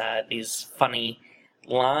these funny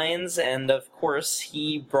lines, and of course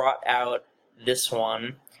he brought out this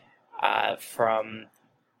one from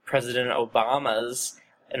President Obama's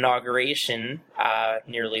inauguration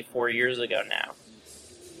nearly 4 years ago now.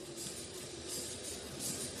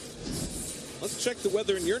 Let's check the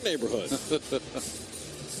weather in your neighborhood.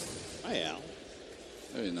 Hi, Al.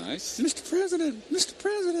 Very nice. Mr.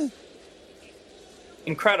 President.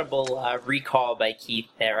 Incredible recall by Keith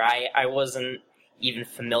there. I wasn't even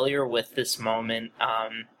familiar with this moment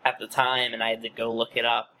at the time, and I had to go look it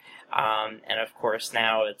up. And of course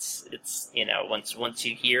now it's once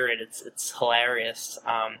you hear it, it's hilarious.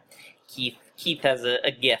 Keith has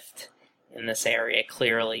a gift in this area.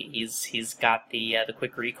 Clearly, he's got the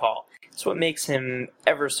quick recall. It's what makes him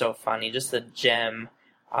ever so funny, just a gem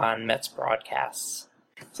on Mets broadcasts.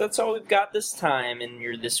 So that's all we've got this time in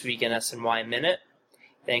your This Week in SNY Minute.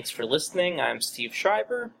 Thanks for listening. I'm Steve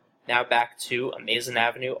Schreiber. Now back to Amazing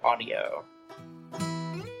Avenue Audio.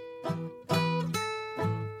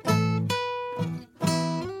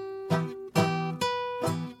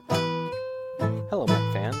 Hello,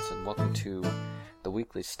 Met fans, and welcome to the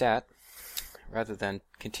Weekly Stat. Rather than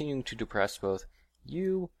continuing to depress both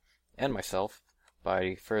you and myself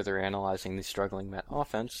by further analyzing the struggling Met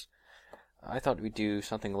offense, I thought we'd do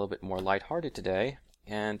something a little bit more lighthearted today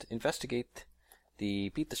and investigate the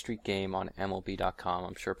Beat the Streak game on MLB.com.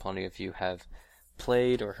 I'm sure plenty of you have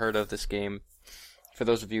played or heard of this game. For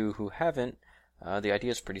those of you who haven't, the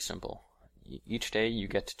idea is pretty simple. Each day you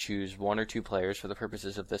get to choose one or two players. For the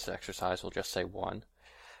purposes of this exercise, we'll just say one.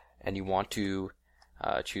 And you want to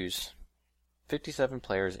choose 57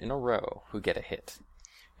 players in a row who get a hit.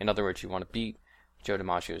 In other words, you want to beat Joe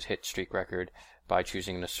DiMaggio's hit streak record by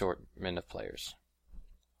choosing an assortment of players.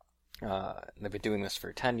 They've been doing this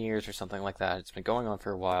for 10 years or something like that. It's been going on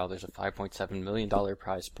for a while. There's a $5.7 million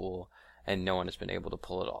prize pool, and no one has been able to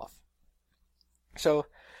pull it off. So,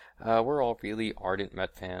 we're all really ardent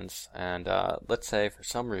Met fans, and let's say for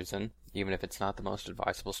some reason, even if it's not the most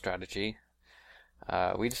advisable strategy,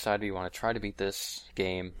 we decided we want to try to beat this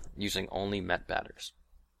game using only Met batters.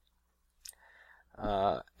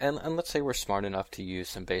 And let's say we're smart enough to use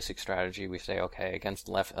some basic strategy. We say, okay, against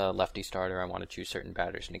lefty starter, I want to choose certain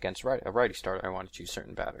batters, and against a righty starter, I want to choose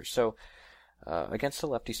certain batters. So, against a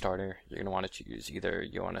lefty starter, you're going to want to choose either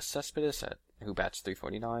Yoenis Cespedes, who bats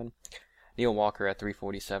 349, Neil Walker at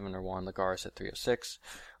 347, or Juan Lagares at 306.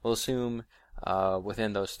 We'll assume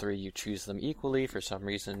within those three you choose them equally for some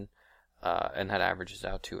reason, and that averages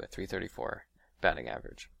out to a 334 batting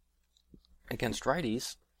average. Against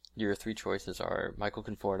righties, your three choices are Michael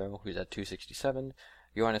Conforto, who's at 267,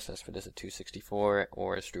 Yoenis Cespedes at 264,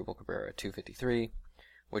 or Asdrubal Cabrera at 253,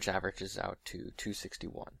 which averages out to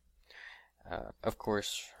 261. Of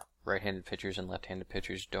course, right-handed pitchers and left-handed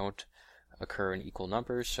pitchers don't occur in equal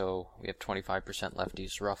numbers, so we have 25%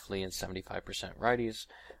 lefties roughly and 75% righties.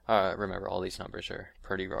 Remember, all these numbers are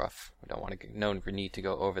pretty rough. We don't want to no need to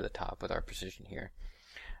go over the top with our precision here.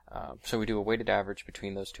 So we do a weighted average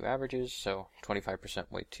between those two averages, so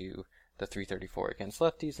 25% weight to the 334 against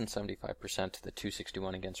lefties and 75% to the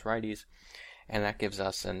 261 against righties, and that gives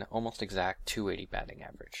us an almost exact 280 batting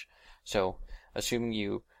average. So, assuming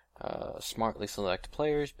you smartly select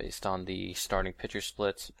players based on the starting pitcher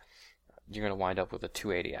splits, you're going to wind up with a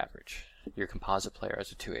 280 average. Your composite player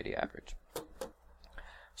has a 280 average.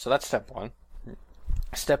 So that's step one.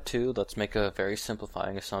 Step two, let's make a very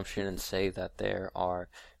simplifying assumption and say that there are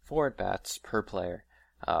 4 at-bats per player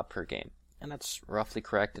per game. And that's roughly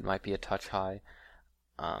correct. It might be a touch high,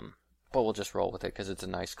 but we'll just roll with it because it's a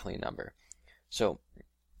nice clean number. So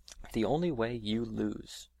the only way you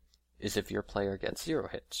lose is if your player gets 0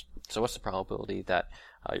 hits. So what's the probability that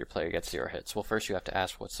your player gets 0 hits? Well, first you have to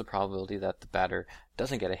ask what's the probability that the batter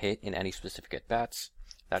doesn't get a hit in any specific at-bats.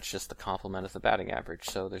 That's just the complement of the batting average.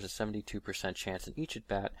 So there's a 72% chance in each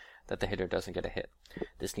at-bat that the hitter doesn't get a hit.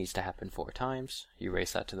 This needs to happen 4 times. You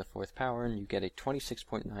raise that to the 4th power, and you get a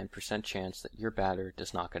 26.9% chance that your batter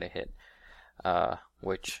does not get a hit,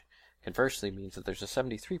 which conversely means that there's a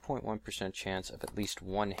 73.1% chance of at least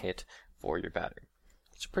 1 hit for your batter.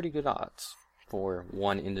 It's pretty good odds for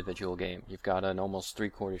one individual game. You've got an almost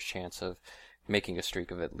 3/4 chance of making a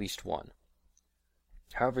streak of at least 1.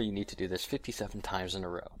 However, you need to do this 57 times in a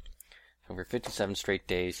row. Over 57 straight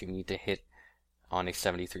days, you need to hit on a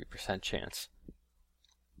 73% chance.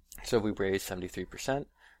 So we raise 73%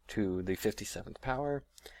 to the 57th power,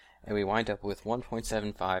 and we wind up with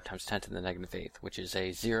 1.75 times 10 to the negative 8th, which is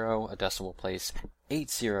a 0, a decimal place,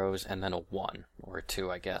 8 zeros, and then a 1, or a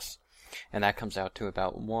 2, I guess. And that comes out to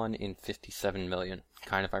about 1 in 57 million.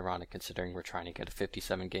 Kind of ironic considering we're trying to get a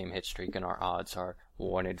 57 game hit streak and our odds are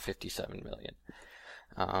 1 in 57 million.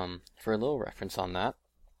 For a little reference on that,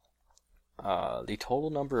 the total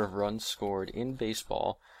number of runs scored in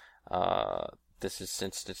baseball, this is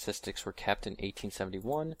since statistics were kept in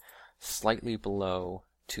 1871, slightly below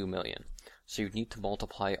 2 million. So you'd need to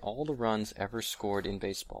multiply all the runs ever scored in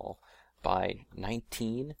baseball by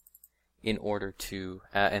 19 in order to,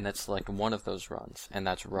 and that's like one of those runs, and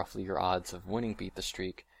that's roughly your odds of winning Beat the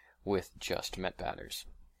Streak with just Met batters.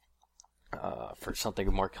 For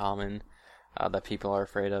something more common, that people are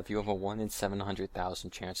afraid of, you have a 1 in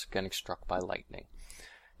 700,000 chance of getting struck by lightning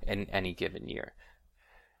in any given year.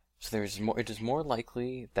 So it is more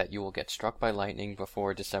likely that you will get struck by lightning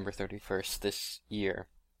before December 31st this year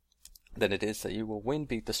than it is that you will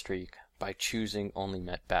beat the streak by choosing only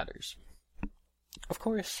Met batters. Of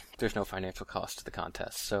course, there's no financial cost to the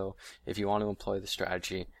contest, so if you want to employ the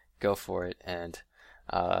strategy, go for it, and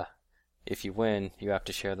if you win, you have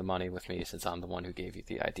to share the money with me since I'm the one who gave you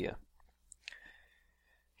the idea.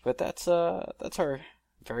 But that's our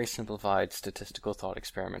very simplified statistical thought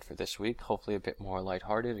experiment for this week. Hopefully a bit more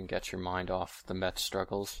lighthearted and get your mind off the Mets'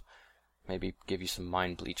 struggles. Maybe give you some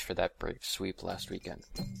mind bleach for that brave sweep last weekend.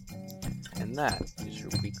 And that is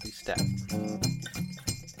your weekly step.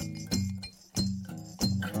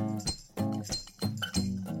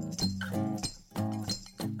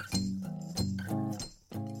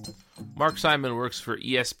 Mark Simon works for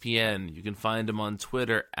ESPN. You can find him on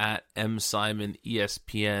Twitter at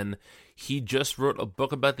msimonespn. He just wrote a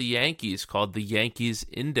book about the Yankees called The Yankees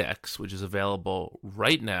Index, which is available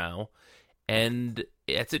right now. And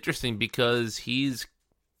it's interesting because he's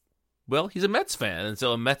a Mets fan. And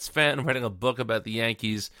so a Mets fan writing a book about the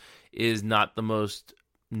Yankees is not the most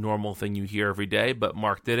normal thing you hear every day, but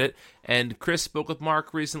Mark did it. And Chris spoke with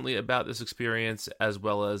Mark recently about this experience, as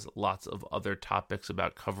well as lots of other topics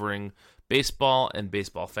about covering baseball and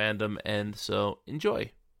baseball fandom. And so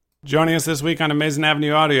enjoy. Joining us this week on Amazing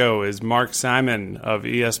Avenue Audio is Mark Simon of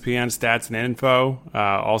ESPN Stats and Info,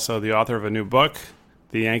 also the author of a new book,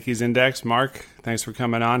 The Yankees Index. Mark, thanks for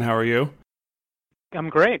coming on. How are you? I'm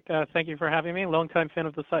great. Thank you for having me. Longtime fan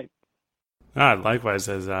of the site. Likewise,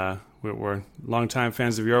 as we're longtime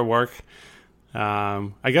fans of your work.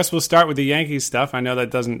 I guess we'll start with the Yankees stuff. I know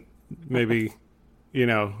that doesn't maybe,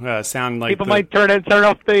 sound like people might turn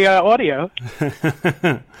off the audio.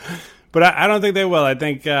 But I don't think they will. I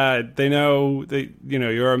think they know that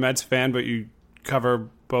you're a Mets fan, but you cover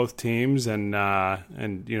both teams and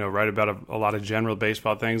write about a lot of general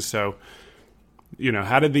baseball things. So,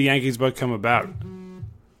 how did the Yankees book come about?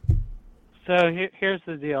 So here's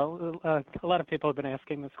the deal. A lot of people have been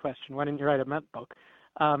asking this question. Why didn't you write a Met book?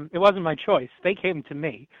 It wasn't my choice. They came to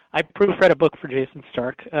me. I proofread a book for Jason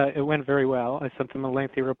Stark. It went very well. I sent them a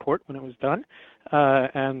lengthy report when it was done,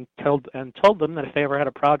 and told them that if they ever had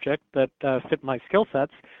a project that fit my skill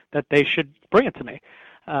sets, that they should bring it to me.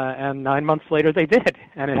 And 9 months later, they did,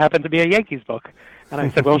 and it happened to be a Yankees book. And I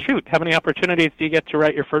said, well, shoot, how many opportunities do you get to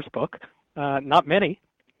write your first book? Not many.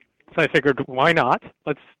 So I figured, why not?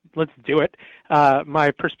 Let's do it.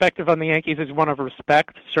 My perspective on the Yankees is one of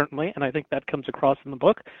respect, certainly, and I think that comes across in the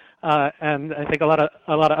book. And I think a lot of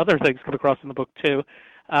other things come across in the book too.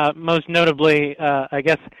 Most notably, I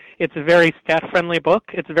guess it's a very stat-friendly book.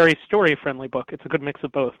 It's a very story-friendly book. It's a good mix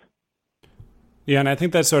of both. Yeah, and I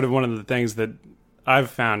think that's sort of one of the things that I've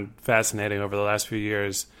found fascinating over the last few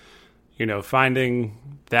years. Finding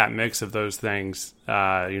that mix of those things,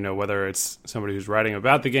 whether it's somebody who's writing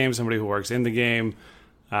about the game, somebody who works in the game,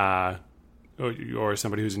 or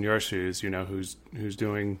somebody who's in your shoes, who's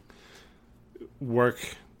doing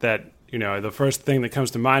work that, the first thing that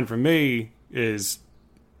comes to mind for me is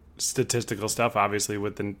statistical stuff, obviously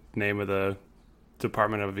with the name of the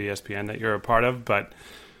department of ESPN that you're a part of. But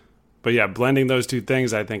yeah, blending those two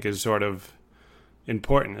things, I think, is sort of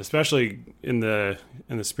important, especially in the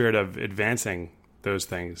spirit of advancing those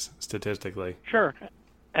things statistically. Sure,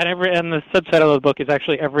 and the subtitle of the book is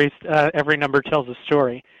actually every number tells a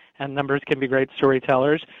story, and numbers can be great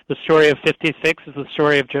storytellers. The story of 56 is the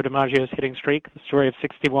story of Joe DiMaggio's hitting streak. The story of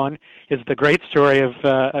 61 is the great story of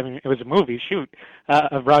it was a movie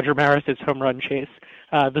of Roger Maris's home run chase.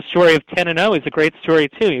 The story of 10-0 is a great story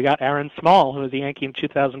too. You got Aaron Small, who was a Yankee in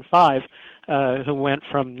 2005. Who went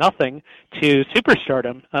from nothing to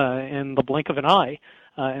superstardom in the blink of an eye.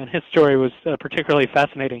 And his story was particularly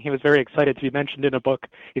fascinating. He was very excited to be mentioned in a book.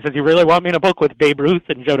 He says, "You really want me in a book with Babe Ruth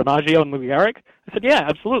and Joe DiMaggio and Lou Gehrig?" I said, "Yeah,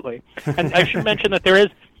 absolutely." And I should mention that there is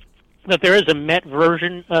a Met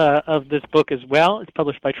version of this book as well. It's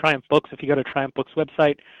published by Triumph Books. If you go to Triumph Books'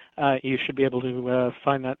 website, you should be able to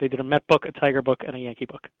find that. They did a Met book, a Tiger book, and a Yankee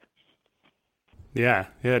book. Yeah,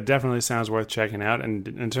 it definitely sounds worth checking out. And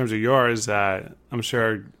in terms of yours, I'm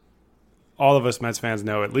sure all of us Mets fans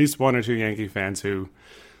know at least one or two Yankee fans who,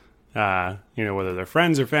 whether they're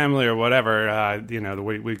friends or family or whatever,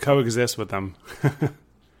 we coexist with them.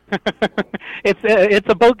 It's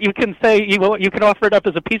a book you can say you can offer it up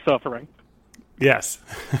as a peace offering. Yes.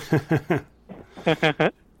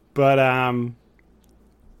 But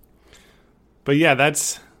yeah,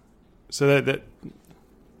 that's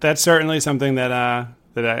certainly something that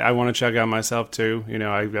I want to check out myself too.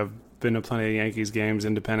 I've been to plenty of Yankees games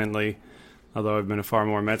independently, although I've been to far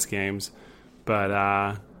more Mets games. But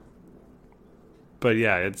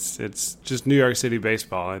yeah, it's just New York City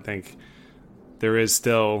baseball. I think there's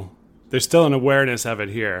still an awareness of it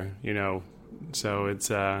here, So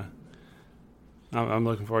it's I'm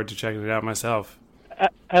looking forward to checking it out myself.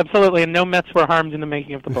 Absolutely, and no Mets were harmed in the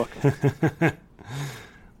making of the book.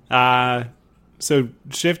 So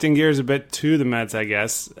shifting gears a bit to the Mets, I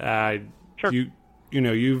guess. Sure.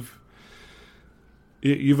 You've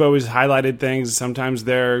always highlighted things. Sometimes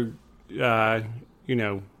they're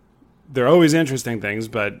they're always interesting things,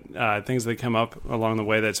 but things that come up along the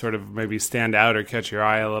way that sort of maybe stand out or catch your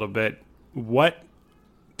eye a little bit. What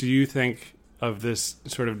do you think of this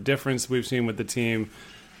sort of difference we've seen with the team?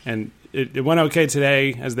 And it went okay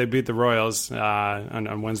today as they beat the Royals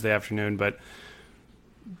on Wednesday afternoon, but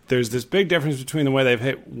there's this big difference between the way they've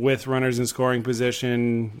hit with runners in scoring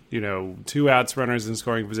position, 2 outs, runners in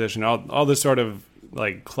scoring position, all this sort of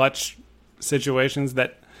like clutch situations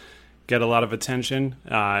that get a lot of attention.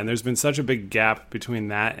 And there's been such a big gap between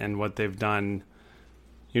that and what they've done,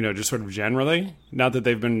 just sort of generally. Not that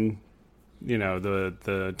they've been,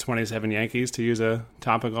 the 27 Yankees, to use a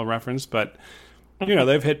topical reference, but,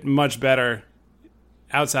 they've hit much better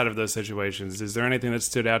outside of those situations. Is there anything that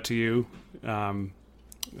stood out to you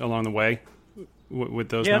along the way with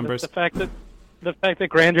those numbers? The fact that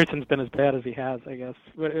Granderson's been as bad as he has, I guess.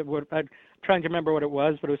 I'm trying to remember what it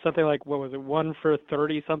was, but it was something like, 1 for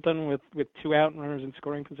 30 something with 2 out and runners in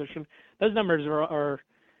scoring position. Those numbers are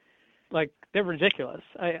like, they're ridiculous.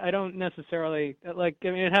 I don't necessarily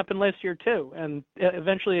it happened last year too, and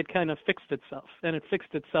eventually it kind of fixed itself, and it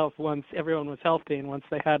fixed itself once everyone was healthy and once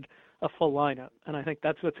they had a full lineup. And I think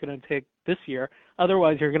that's what's going to take this year.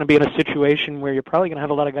 Otherwise, you're going to be in a situation where you're probably going to have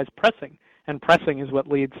a lot of guys pressing, and pressing is what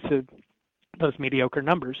leads to those mediocre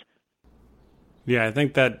numbers. Yeah,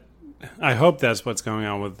 I hope that's what's going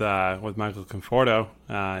on with Michael Conforto,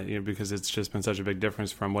 because it's just been such a big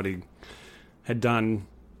difference from what he had done,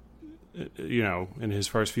 in his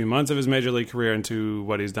first few months of his major league career into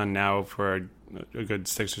what he's done now for a good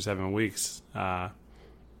 6 or 7 weeks. But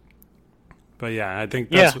yeah, I think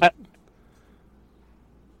that's.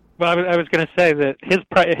 Well, I was going to say that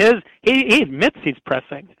he admits he's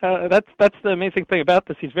pressing. That's the amazing thing about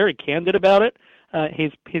this. He's very candid about it.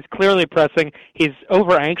 He's clearly pressing. He's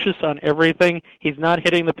over anxious on everything. He's not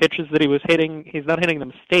hitting the pitches that he was hitting. He's not hitting the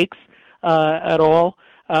mistakes at all,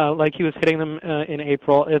 like he was hitting them in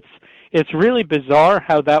April. It's really bizarre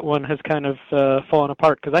how that one has kind of fallen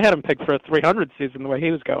apart, because I had him picked for a 300 season the way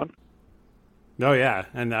he was going. Oh yeah,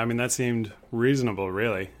 and I mean that seemed reasonable,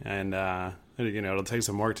 really, and it'll take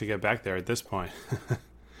some work to get back there at this point.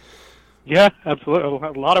 Yeah, absolutely,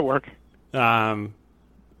 a lot of work.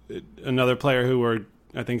 Another player who we're,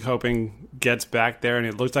 I think, hoping gets back there, and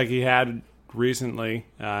it looks like he had recently,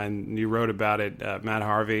 and you wrote about it, Matt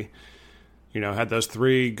Harvey. Had those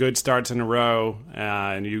 3 good starts in a row,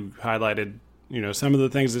 and you highlighted, some of the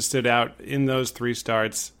things that stood out in those 3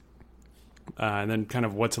 starts, and then kind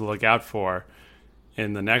of what to look out for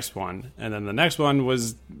in the next one. And then the next one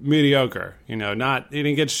was mediocre. He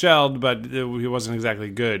didn't get shelled, but he wasn't exactly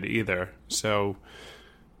good either. So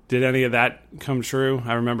did any of that come true?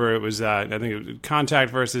 I remember it was, I think it was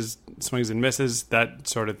contact versus swings and misses, that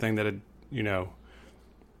sort of thing that had,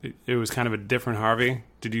 it was kind of a different Harvey.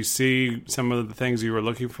 Did you see some of the things you were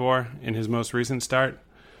looking for in his most recent start?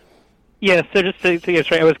 Yeah, so just to get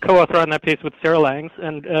straight, I was co-author on that piece with Sarah Langs,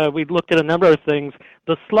 and we looked at a number of things.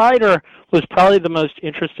 The slider was probably the most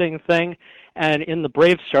interesting thing, and in the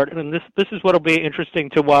Braves start, and this is what will be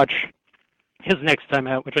interesting to watch his next time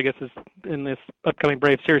out, which I guess is in this upcoming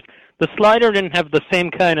Braves series. The slider didn't have the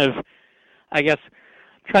same kind of, I guess,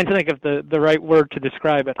 trying to think of the right word to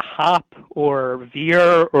describe it, hop or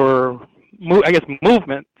veer or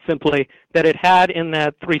movement, simply, that it had in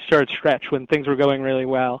that 3-start stretch when things were going really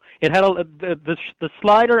well. It had the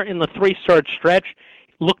slider in the 3-start stretch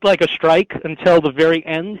looked like a strike until the very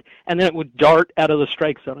end, and then it would dart out of the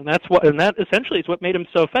strike zone, and that essentially is what made him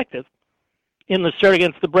so effective. In the start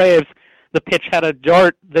against the Braves, the pitch had a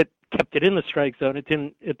dart that kept it in the strike zone. It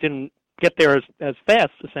didn't get there as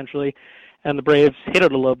fast, essentially, and the Braves hit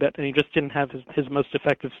it a little bit, and he just didn't have his most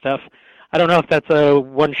effective stuff. I don't know if that's a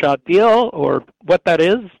one-shot deal or what that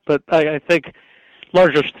is, but I think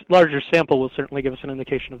larger sample will certainly give us an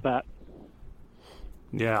indication of that.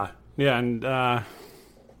 Yeah, and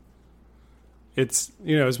it's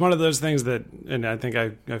it's one of those things that, and I think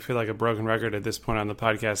I feel like a broken record at this point on the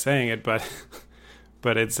podcast saying it, but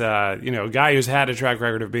it's a guy who's had a track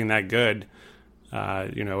record of being that good,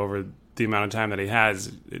 over the amount of time that he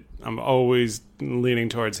has. I'm always leaning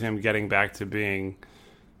towards him getting back to being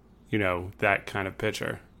that kind of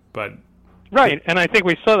pitcher. But Right, and I think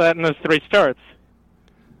we saw that in those 3 starts.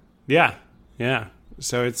 Yeah.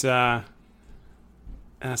 So it's that's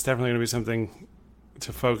definitely going to be something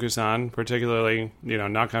to focus on, particularly,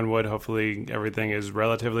 knock on wood, hopefully everything is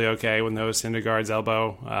relatively okay with Noah Syndergaard's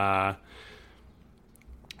elbow.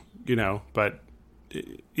 But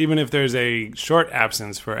even if there's a short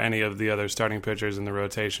absence for any of the other starting pitchers in the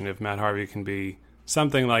rotation, if Matt Harvey can be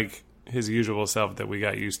something like his usual self that we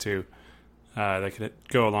got used to, that could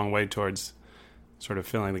go a long way towards sort of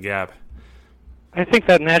filling the gap. I think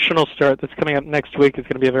that national start that's coming up next week is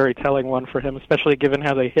going to be a very telling one for him, especially given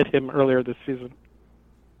how they hit him earlier this season.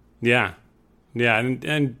 Yeah,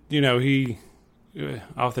 and he,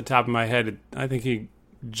 off the top of my head, I think he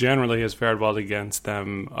generally has fared well against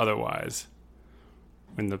them otherwise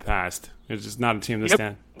in the past. It's just not a team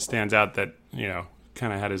that stands out that,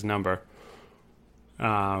 kind of had his number.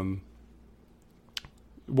 One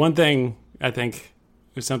thing I think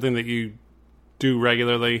is something that you do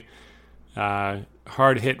regularly,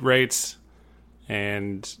 hard hit rates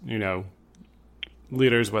and,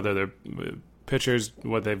 leaders, whether they're pitchers,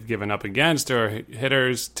 what they've given up against, or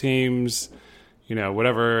hitters, teams,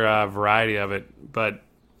 whatever variety of it. But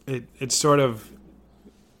it's sort of,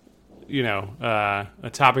 a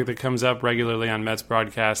topic that comes up regularly on Mets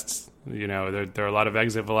broadcasts. There are a lot of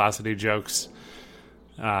exit velocity jokes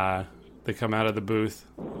that come out of the booth.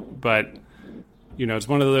 But, it's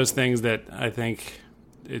one of those things that I think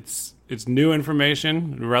it's new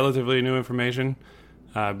information, relatively new information.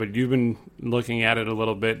 But you've been looking at it a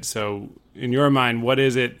little bit. So in your mind, what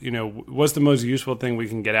is it, what's the most useful thing we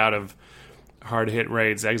can get out of hard hit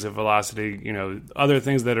rates, exit velocity, other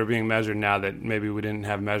things that are being measured now that maybe we didn't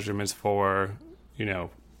have measurements for,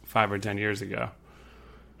 5 or 10 years ago?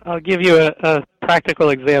 I'll give you a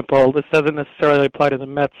practical example. This doesn't necessarily apply to the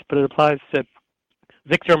Mets, but it applies to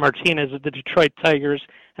Victor Martinez of the Detroit Tigers.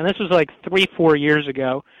 And this was like 3-4 years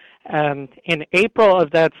ago. And in April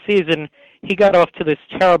of that season, he got off to this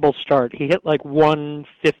terrible start. He hit like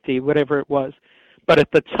 150, whatever it was. But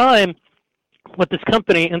at the time, what this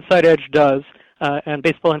company, Inside Edge, does, and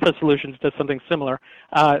Baseball Info Solutions does something similar,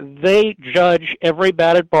 they judge every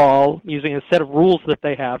batted ball using a set of rules that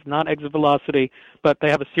they have, not exit velocity, but they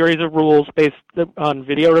have a series of rules based on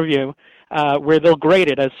video review, where they'll grade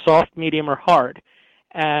it as soft, medium, or hard.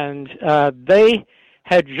 And they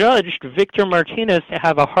had judged Victor Martinez to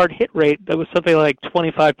have a hard hit rate that was something like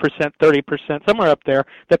 25%, 30%, somewhere up there,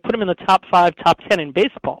 that put him in the top 5, top 10 in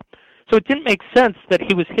baseball. So it didn't make sense that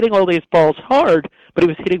he was hitting all these balls hard, but he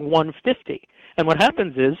was hitting 150. And what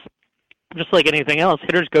happens is, just like anything else,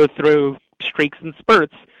 hitters go through streaks and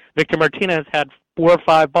spurts. Victor Martinez had 4 or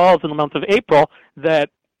 5 balls in the month of April that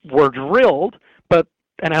were drilled, but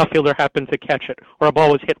an outfielder happened to catch it, or a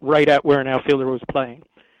ball was hit right at where an outfielder was playing.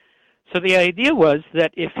 So the idea was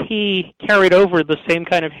that if he carried over the same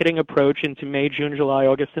kind of hitting approach into May, June, July,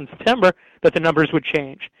 August, and September, that the numbers would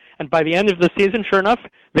change. And by the end of the season, sure enough,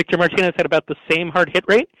 Victor Martinez had about the same hard hit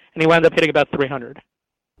rate, and he wound up hitting about 300.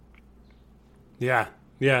 Yeah,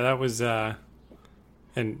 that was, and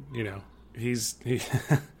he's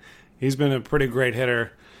been a pretty great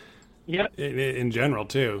hitter. Yep. In general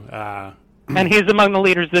too. And he's among the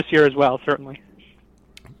leaders this year as well, certainly.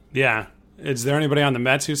 Yeah. Is there anybody on the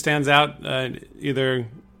Mets who stands out either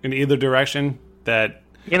in either direction that?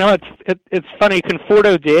 It's funny.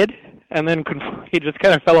 Conforto did, and then he just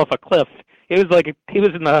kind of fell off a cliff. He was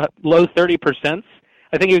in the low 30%.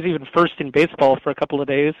 I think he was even first in baseball for a couple of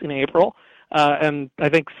days in April. And I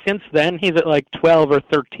think since then he's at like 12 or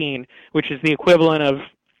 13, which is the equivalent of,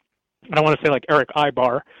 I don't want to say like Eric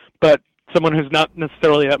Ibar, but someone who's not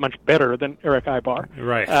necessarily that much better than Eric Ibar.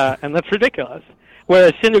 Right. And that's ridiculous.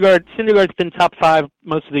 Whereas Syndergaard's been top 5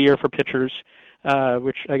 most of the year for pitchers,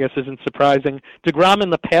 which I guess isn't surprising. DeGrom in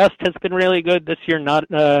the past has been really good. This year, not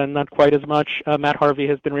quite as much. Matt Harvey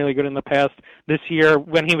has been really good in the past. This year,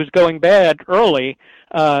 when he was going bad early,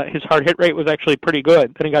 his hard hit rate was actually pretty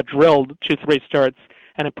good. Then he got drilled 2-3 starts,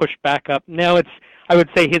 and it pushed back up. Now I would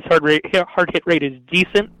say his hard hit rate is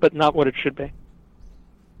decent, but not what it should be.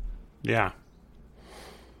 Yeah.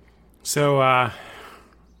 So,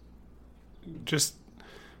 just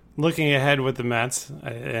looking ahead with the Mets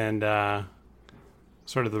and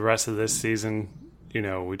sort of the rest of this season,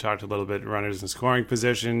 we talked a little bit runners in scoring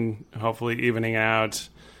position, hopefully evening out.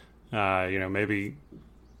 Maybe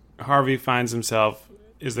Harvey finds himself.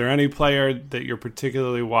 Is there any player that you're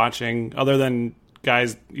particularly watching other than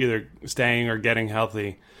guys either staying or getting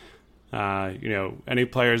healthy? Any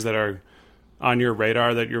players that are on your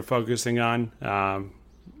radar that you're focusing on?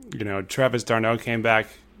 Travis d'Arnaud came back.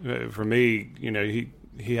 For me,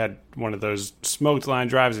 he had one of those smoked line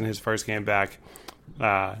drives in his first game back.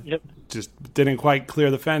 Yep. just didn't quite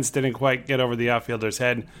clear the fence, didn't quite get over the outfielder's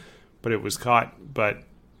head, but it was caught. But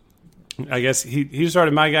I guess he's sort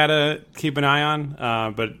of my guy to keep an eye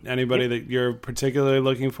on. But anybody that you're particularly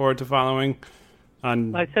looking forward to following?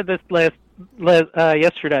 I said this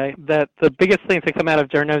yesterday, that the biggest thing to come out of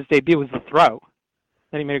d'Arnaud's debut was the throw.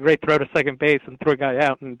 And he made a great throw to second base and threw a guy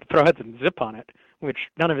out, and the throw had some zip on it, which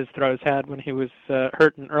none of his throws had when he was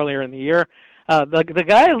hurt earlier in the year. The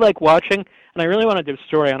guy I like watching, and I really want to do a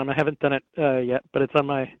story on him. I haven't done it yet, but it's on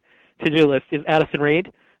my to-do list, is Addison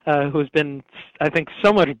Reed, who's been, I think,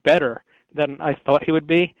 so much better than I thought he would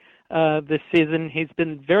be this season. He's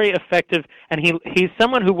been very effective, and he's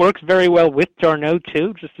someone who works very well with d'Arnaud,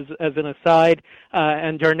 too, just as an aside.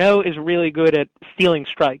 And d'Arnaud is really good at stealing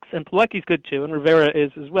strikes, and Plawecki's good, too, and Rivera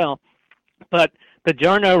is as well. But the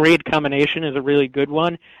d'Arnaud-Reed combination is a really good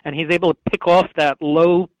one, and he's able to pick off that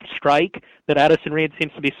low strike that Addison Reed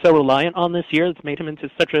seems to be so reliant on this year. It's made him into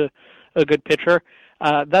such a good pitcher.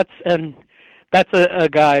 That's a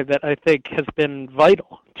guy that I think has been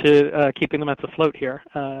vital to keeping the Mets afloat here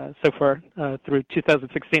so far through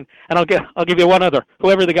 2016. And I'll give you one other.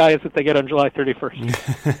 Whoever the guy is that they get on July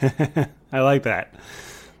 31st. I like that.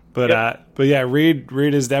 But yeah,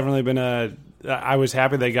 Reed has definitely been I was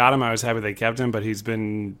happy they got him. I was happy they kept him. But he's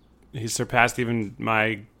surpassed even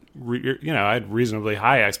my I had reasonably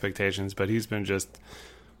high expectations. But he's been just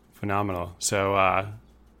phenomenal. So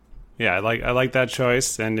yeah, I like that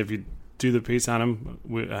choice. And if you do the piece on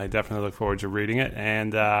him, I definitely look forward to reading it.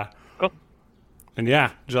 And cool. And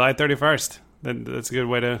yeah, July 31st. That's a good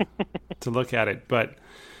way to look at it. But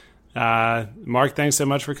Mark, thanks so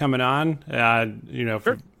much for coming on.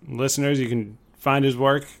 For listeners, you can find his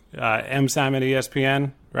work, M Simon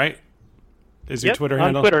ESPN, right? Is your Twitter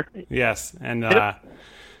handle? On Twitter. Yes, and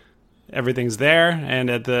everything's there, and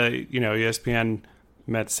at the ESPN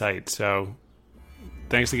Mets site. So,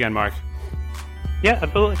 thanks again, Mark. Yeah,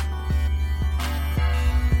 absolutely.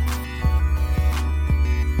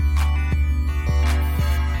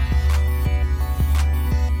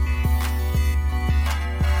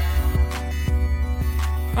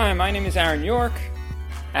 Hi, my name is Aaron York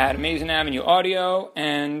at Amazing Avenue Audio,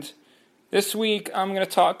 and this week I'm going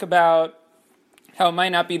to talk about how it might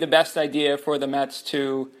not be the best idea for the Mets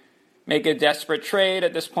to make a desperate trade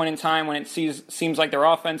at this point in time when it seems like their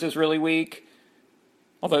offense is really weak.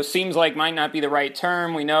 Although seems like might not be the right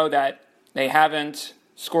term. We know that they haven't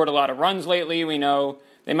scored a lot of runs lately. We know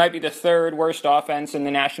they might be the third worst offense in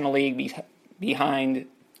the National League behind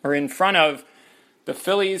or in front of the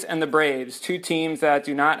Phillies and the Braves, two teams that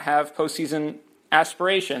do not have postseason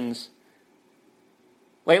aspirations.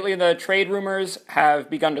 Lately, the trade rumors have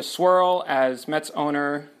begun to swirl as Mets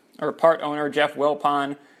owner, or part owner, Jeff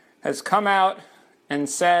Wilpon, has come out and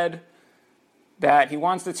said that he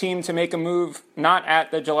wants the team to make a move not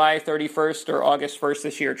at the July 31st or August 1st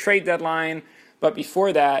this year trade deadline, but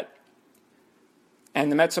before that.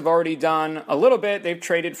 And the Mets have already done a little bit. They've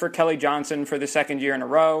traded for Kelly Johnson for the second year in a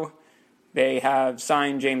row. They have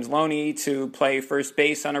signed James Loney to play first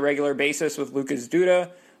base on a regular basis with Lucas Duda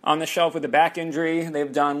on the shelf with a back injury.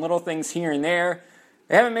 They've done little things here and there.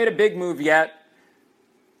 They haven't made a big move yet.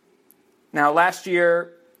 Now, last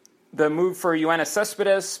year, the move for Yoenis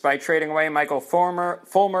Cespedes by trading away Michael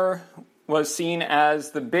Fulmer was seen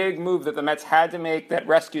as the big move that the Mets had to make that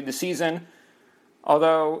rescued the season.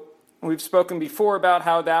 Although we've spoken before about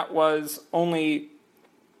how that was only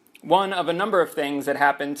one of a number of things that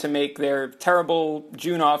happened to make their terrible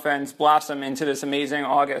June offense blossom into this amazing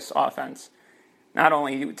August offense. Not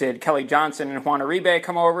only did Kelly Johnson and Juan Uribe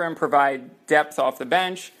come over and provide depth off the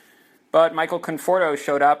bench, but Michael Conforto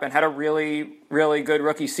showed up and had a really, really good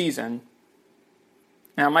rookie season.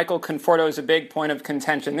 Now, Michael Conforto is a big point of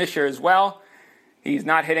contention this year as well. He's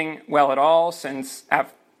not hitting well at all since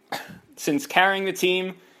carrying the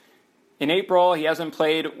team. In April, he hasn't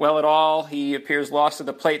played well at all. He appears lost to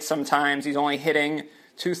the plate sometimes. He's only hitting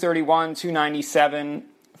 .231, .297,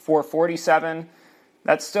 .447.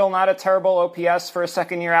 That's still not a terrible OPS for a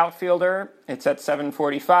second-year outfielder. It's at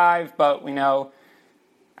 .745, but we know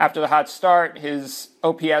after the hot start, his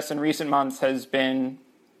OPS in recent months has been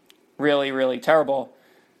really, really terrible.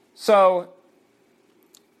 So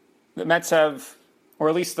the Mets have, or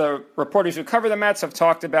at least the reporters who cover the Mets have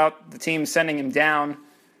talked about the team sending him down.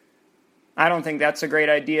 I don't think that's a great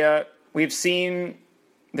idea. We've seen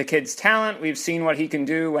the kid's talent. We've seen what he can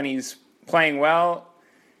do when he's playing well.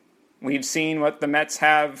 We've seen what the Mets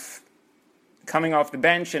have coming off the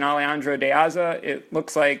bench in Alejandro De Aza. It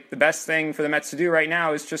looks like the best thing for the Mets to do right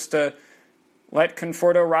now is just to let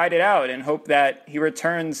Conforto ride it out and hope that he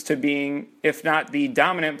returns to being, if not the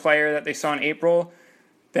dominant player that they saw in April,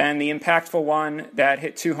 than the impactful one that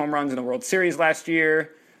hit 2 home runs in the World Series last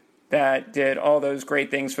year, that did all those great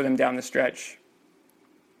things for them down the stretch.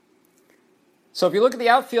 So if you look at the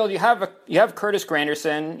outfield, you have Curtis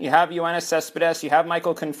Granderson, you have Yoenis Cespedes, you have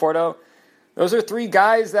Michael Conforto. Those are 3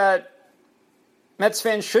 guys that Mets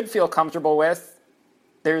fans should feel comfortable with.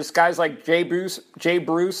 There's guys like Jay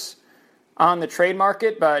Bruce on the trade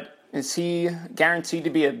market, but is he guaranteed to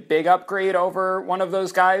be a big upgrade over one of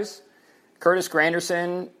those guys? Curtis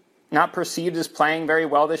Granderson, not perceived as playing very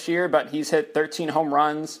well this year, but he's hit 13 home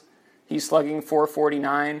runs. He's slugging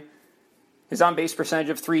 .449. His on-base percentage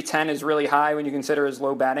of .310 is really high when you consider his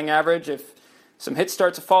low batting average. If some hits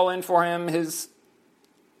start to fall in for him, his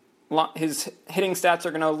hitting stats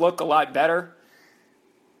are going to look a lot better.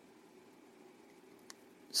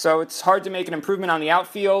 So it's hard to make an improvement on the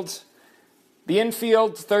outfield. The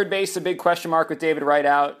infield, third base, a big question mark with David Wright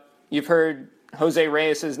out. You've heard Jose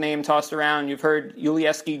Reyes' name tossed around. You've heard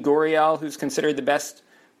Yulieski Gurriel, who's considered the best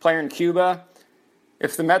player in Cuba.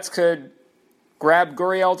 If the Mets could grab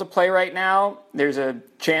Gurriel to play right now, there's a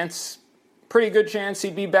chance, pretty good chance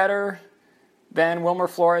he'd be better than Wilmer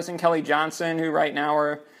Flores and Kelly Johnson, who right now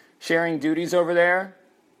are sharing duties over there.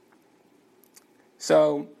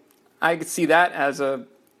 So I could see that as a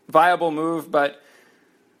viable move, but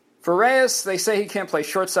for Reyes, they say he can't play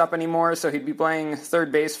shortstop anymore, so he'd be playing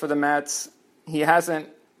third base for the Mets. He hasn't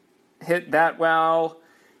hit that well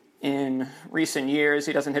in recent years.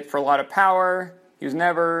 He doesn't hit for a lot of power. He was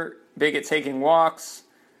never big at taking walks.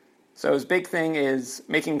 So his big thing is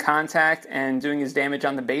making contact and doing his damage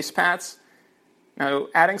on the base paths. Now,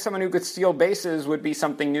 adding someone who could steal bases would be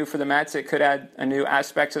something new for the Mets. It could add a new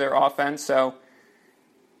aspect to their offense. So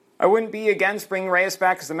I wouldn't be against bringing Reyes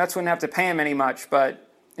back because the Mets wouldn't have to pay him any much. But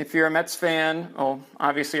if you're a Mets fan, well,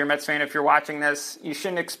 obviously you're a Mets fan if you're watching this, you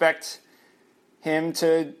shouldn't expect him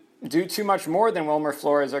to do too much more than Wilmer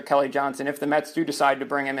Flores or Kelly Johnson. If the Mets do decide to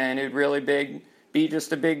bring him in, it'd really be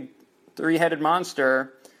just a big 3-headed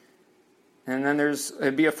monster. And then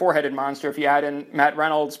it'd be a 4-headed monster if you add in Matt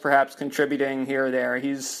Reynolds perhaps contributing here or there.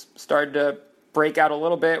 He's started to break out a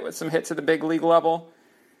little bit with some hits at the big league level.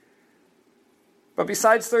 But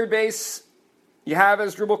besides third base, you have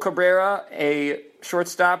Asdrubal Cabrera, a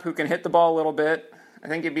shortstop who can hit the ball a little bit. I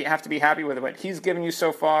think you'd have to be happy with what he's given you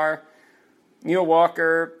so far. Neil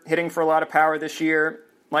Walker, hitting for a lot of power this year.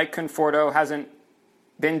 Like Conforto, hasn't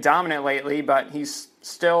been dominant lately, but he's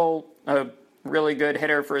still a really good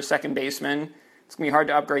hitter for a second baseman. It's going to be hard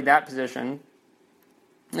to upgrade that position.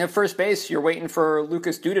 And at first base, you're waiting for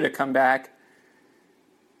Lucas Duda to come back.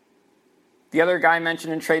 The other guy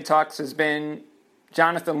mentioned in trade talks has been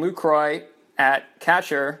Jonathan Lucroy at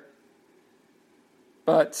catcher.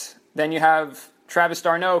 But then you have Travis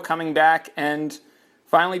d'Arnaud coming back and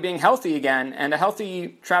finally being healthy again. And a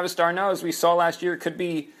healthy Travis d'Arnaud, as we saw last year, could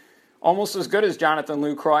be almost as good as Jonathan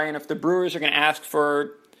Lucroy. And if the Brewers are going to ask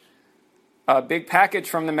for a big package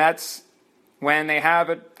from the Mets when they have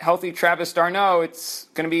a healthy Travis d'Arnaud, it's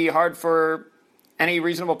going to be hard for any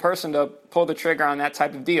reasonable person to pull the trigger on that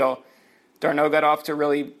type of deal. d'Arnaud got off to a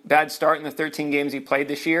really bad start in the 13 games he played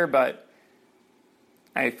this year, but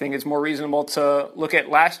I think it's more reasonable to look at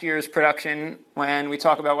last year's production when we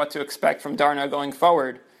talk about what to expect from d'Arnaud going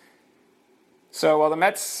forward. So while the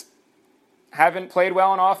Mets haven't played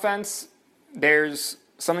well on offense, there's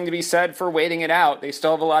something to be said for waiting it out. They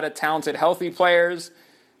still have a lot of talented, healthy players.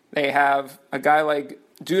 They have a guy like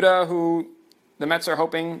Duda, who the Mets are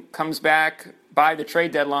hoping comes back by the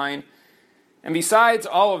trade deadline. And besides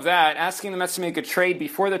all of that, asking the Mets to make a trade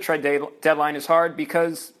before the trade deadline is hard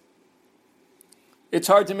because it's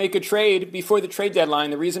hard to make a trade before the trade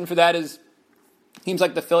deadline. The reason for that is teams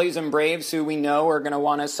like the Phillies and Braves, who we know are going to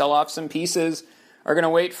want to sell off some pieces, are going to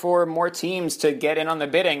wait for more teams to get in on the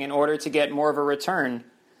bidding in order to get more of a return.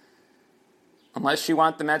 Unless you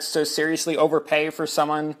want the Mets to seriously overpay for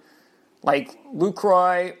someone like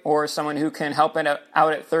Lucroy or someone who can help it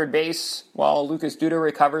out at third base while Lucas Duda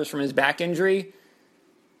recovers from his back injury,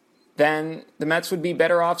 then the Mets would be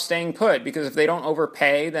better off staying put, because if they don't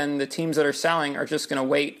overpay, then the teams that are selling are just going to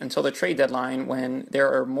wait until the trade deadline when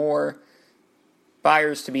there are more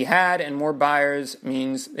buyers to be had, and more buyers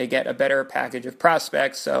means they get a better package of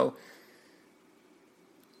prospects. So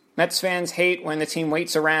Mets fans hate when the team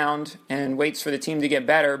waits around and waits for the team to get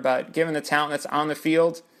better, but given the talent that's on the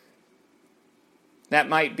field, that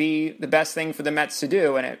might be the best thing for the Mets to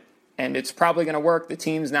do, and it's probably going to work. The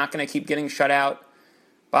team's not going to keep getting shut out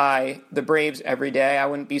by the Braves every day. I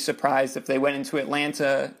wouldn't be surprised if they went into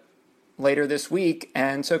Atlanta later this week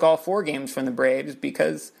and took all 4 games from the Braves,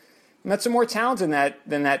 because the Mets are more talented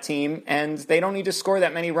than that team, and they don't need to score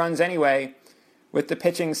that many runs anyway with the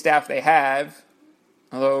pitching staff they have.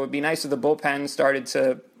 Although it would be nice if the bullpen started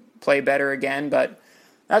to play better again, but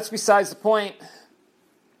that's besides the point.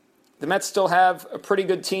 The Mets still have a pretty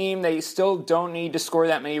good team. They still don't need to score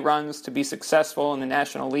that many runs to be successful in the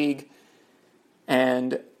National League.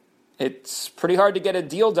 And it's pretty hard to get a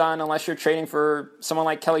deal done unless you're trading for someone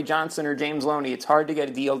like Kelly Johnson or James Loney. It's hard to get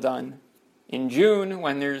a deal done in June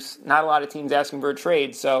when there's not a lot of teams asking for a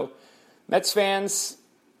trade. So Mets fans,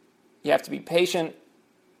 you have to be patient.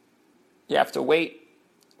 You have to wait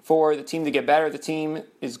for the team to get better. The team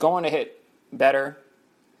is going to hit better.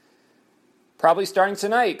 Probably starting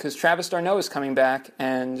tonight because Travis d'Arnaud is coming back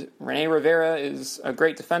and Rene Rivera is a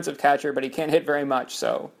great defensive catcher, but he can't hit very much.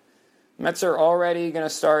 So Mets are already going to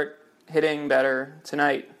start hitting better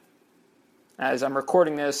tonight as I'm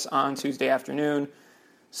recording this on Tuesday afternoon.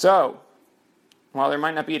 So while there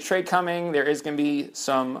might not be a trade coming, there is going to be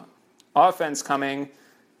some offense coming,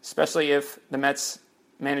 especially if the Mets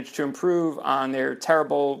manage to improve on their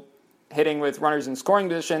terrible hitting with runners in scoring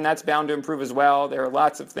position. That's bound to improve as well. There are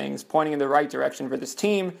lots of things pointing in the right direction for this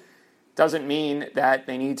team. Doesn't mean that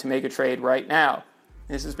they need to make a trade right now.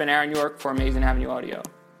 This has been Aaron York for Amazing Avenue Audio.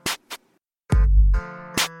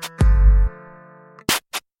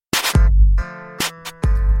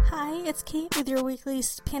 Hi, it's Kate with your weekly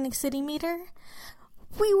Panic City meter.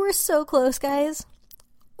 We were so close, guys.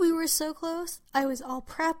 We were so close. I was all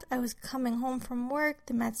prepped. I was coming home from work.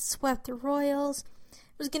 The Mets swept the Royals.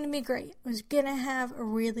 It was going to be great. I was going to have a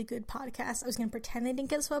really good podcast. I was going to pretend they didn't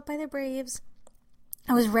get swept by the Braves.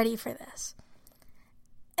 I was ready for this.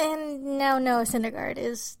 And now Noah Syndergaard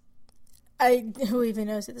is, who even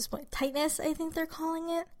knows at this point, tightness, I think they're calling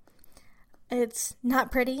it. It's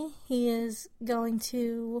not pretty. He is going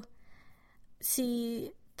to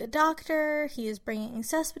see the doctor. He is bringing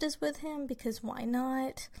Cespedes with him because why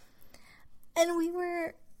not? And we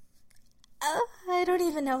were, I don't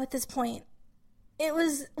even know at this point. We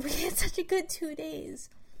had such a good 2 days.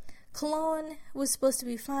 Colon was supposed to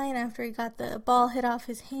be fine after he got the ball hit off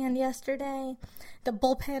his hand yesterday. The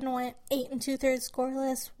bullpen went 8 2/3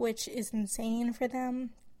 scoreless, which is insane for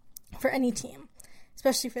them, for any team,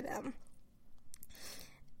 especially for them.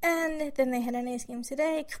 And then they had a nice game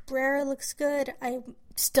today. Cabrera looks good. I'm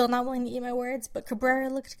still not willing to eat my words, but Cabrera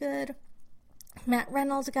looked good. Matt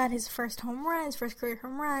Reynolds got his first home run, his first career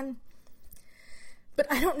home run. But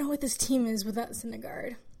I don't know what this team is without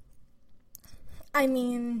Syndergaard. I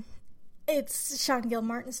mean, it's Sean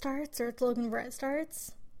Gilmartin starts, or it's Logan Brett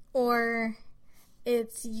starts, or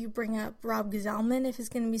it's you bring up Rob Gazelman if it's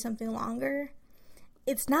going to be something longer.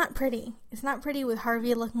 It's not pretty. It's not pretty with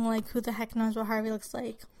Harvey looking like who the heck knows what Harvey looks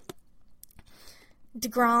like.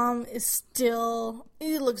 DeGrom is still,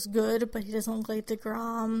 he looks good, but he doesn't look like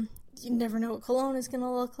DeGrom. You never know what Colon is going to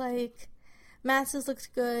look like. Masses looks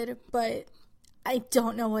good, but I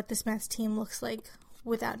don't know what this Mets team looks like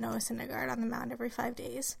without Noah Syndergaard on the mound every 5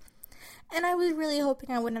 days. And I was really hoping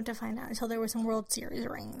I wouldn't have to find out until there were some World Series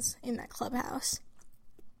rings in that clubhouse.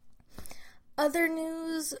 Other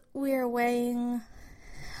news, we are weighing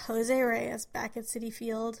Jose Reyes back at Citi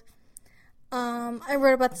Field. I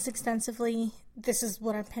wrote about this extensively. This is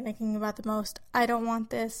what I'm panicking about the most. I don't want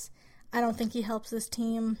this. I don't think he helps this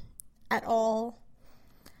team at all.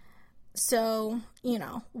 So,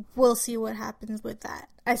 we'll see what happens with that.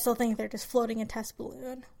 I still think they're just floating a test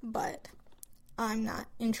balloon, but I'm not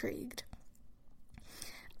intrigued.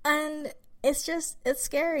 And it's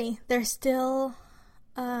scary. They're still,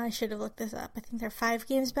 I should have looked this up. I think they're 5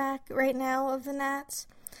 games back right now of the Nats.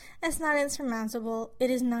 It's not insurmountable. It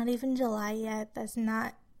is not even July yet. That's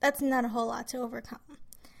not a whole lot to overcome.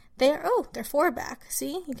 They're 4 back.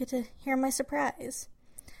 See? You get to hear my surprise.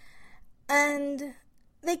 And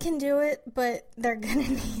they can do it, but they're going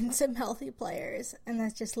to need some healthy players, and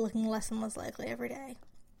that's just looking less and less likely every day.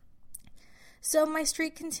 So my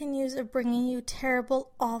streak continues of bringing you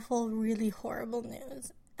terrible, awful, really horrible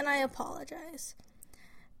news, and I apologize.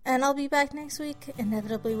 And I'll be back next week,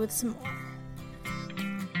 inevitably with some more.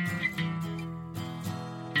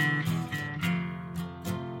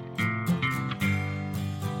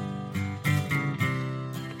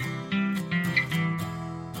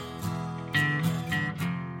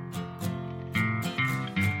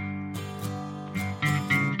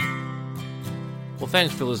 Well,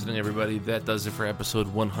 thanks for listening, everybody. That does it for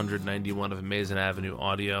episode 191 of Amazing Avenue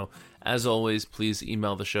Audio. As always, please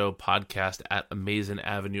email the show,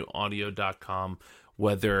 podcast@amazingavenueaudio.com,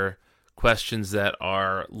 whether questions that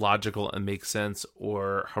are logical and make sense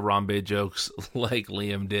or Harambe jokes like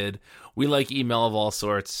Liam did. We like email of all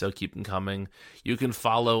sorts, so keep them coming. You can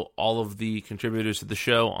follow all of the contributors to the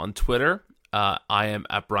show on Twitter I am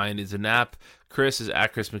at Brian Needs a Nap. Chris is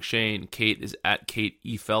at Chris McShane. Kate is at Kate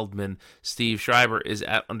E. Feldman. Steve Schreiber is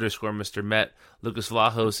at _Mr. Met. Lucas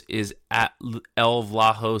Vlahos is at L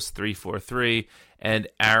Vlahos 343. And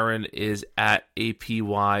Aaron is at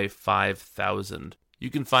APY 5000. You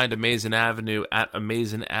can find Amazing Avenue at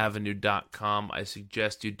AmazingAvenue.com. I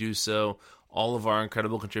suggest you do so. All of our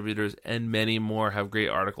incredible contributors and many more have great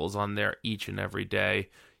articles on there each and every day.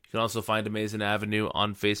 You can also find Amazing Avenue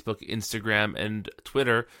on Facebook, Instagram, and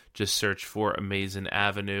Twitter. Just search for Amazing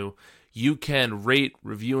Avenue. You can rate,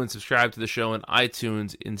 review, and subscribe to the show in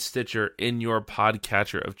iTunes, in Stitcher, in your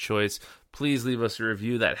podcatcher of choice. Please leave us a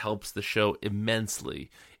review. That helps the show immensely.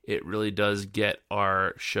 It really does get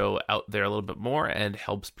our show out there a little bit more and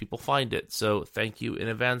helps people find it. So thank you in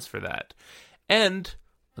advance for that. And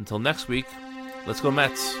until next week, let's go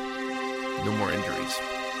Mets. No more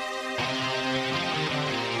injuries.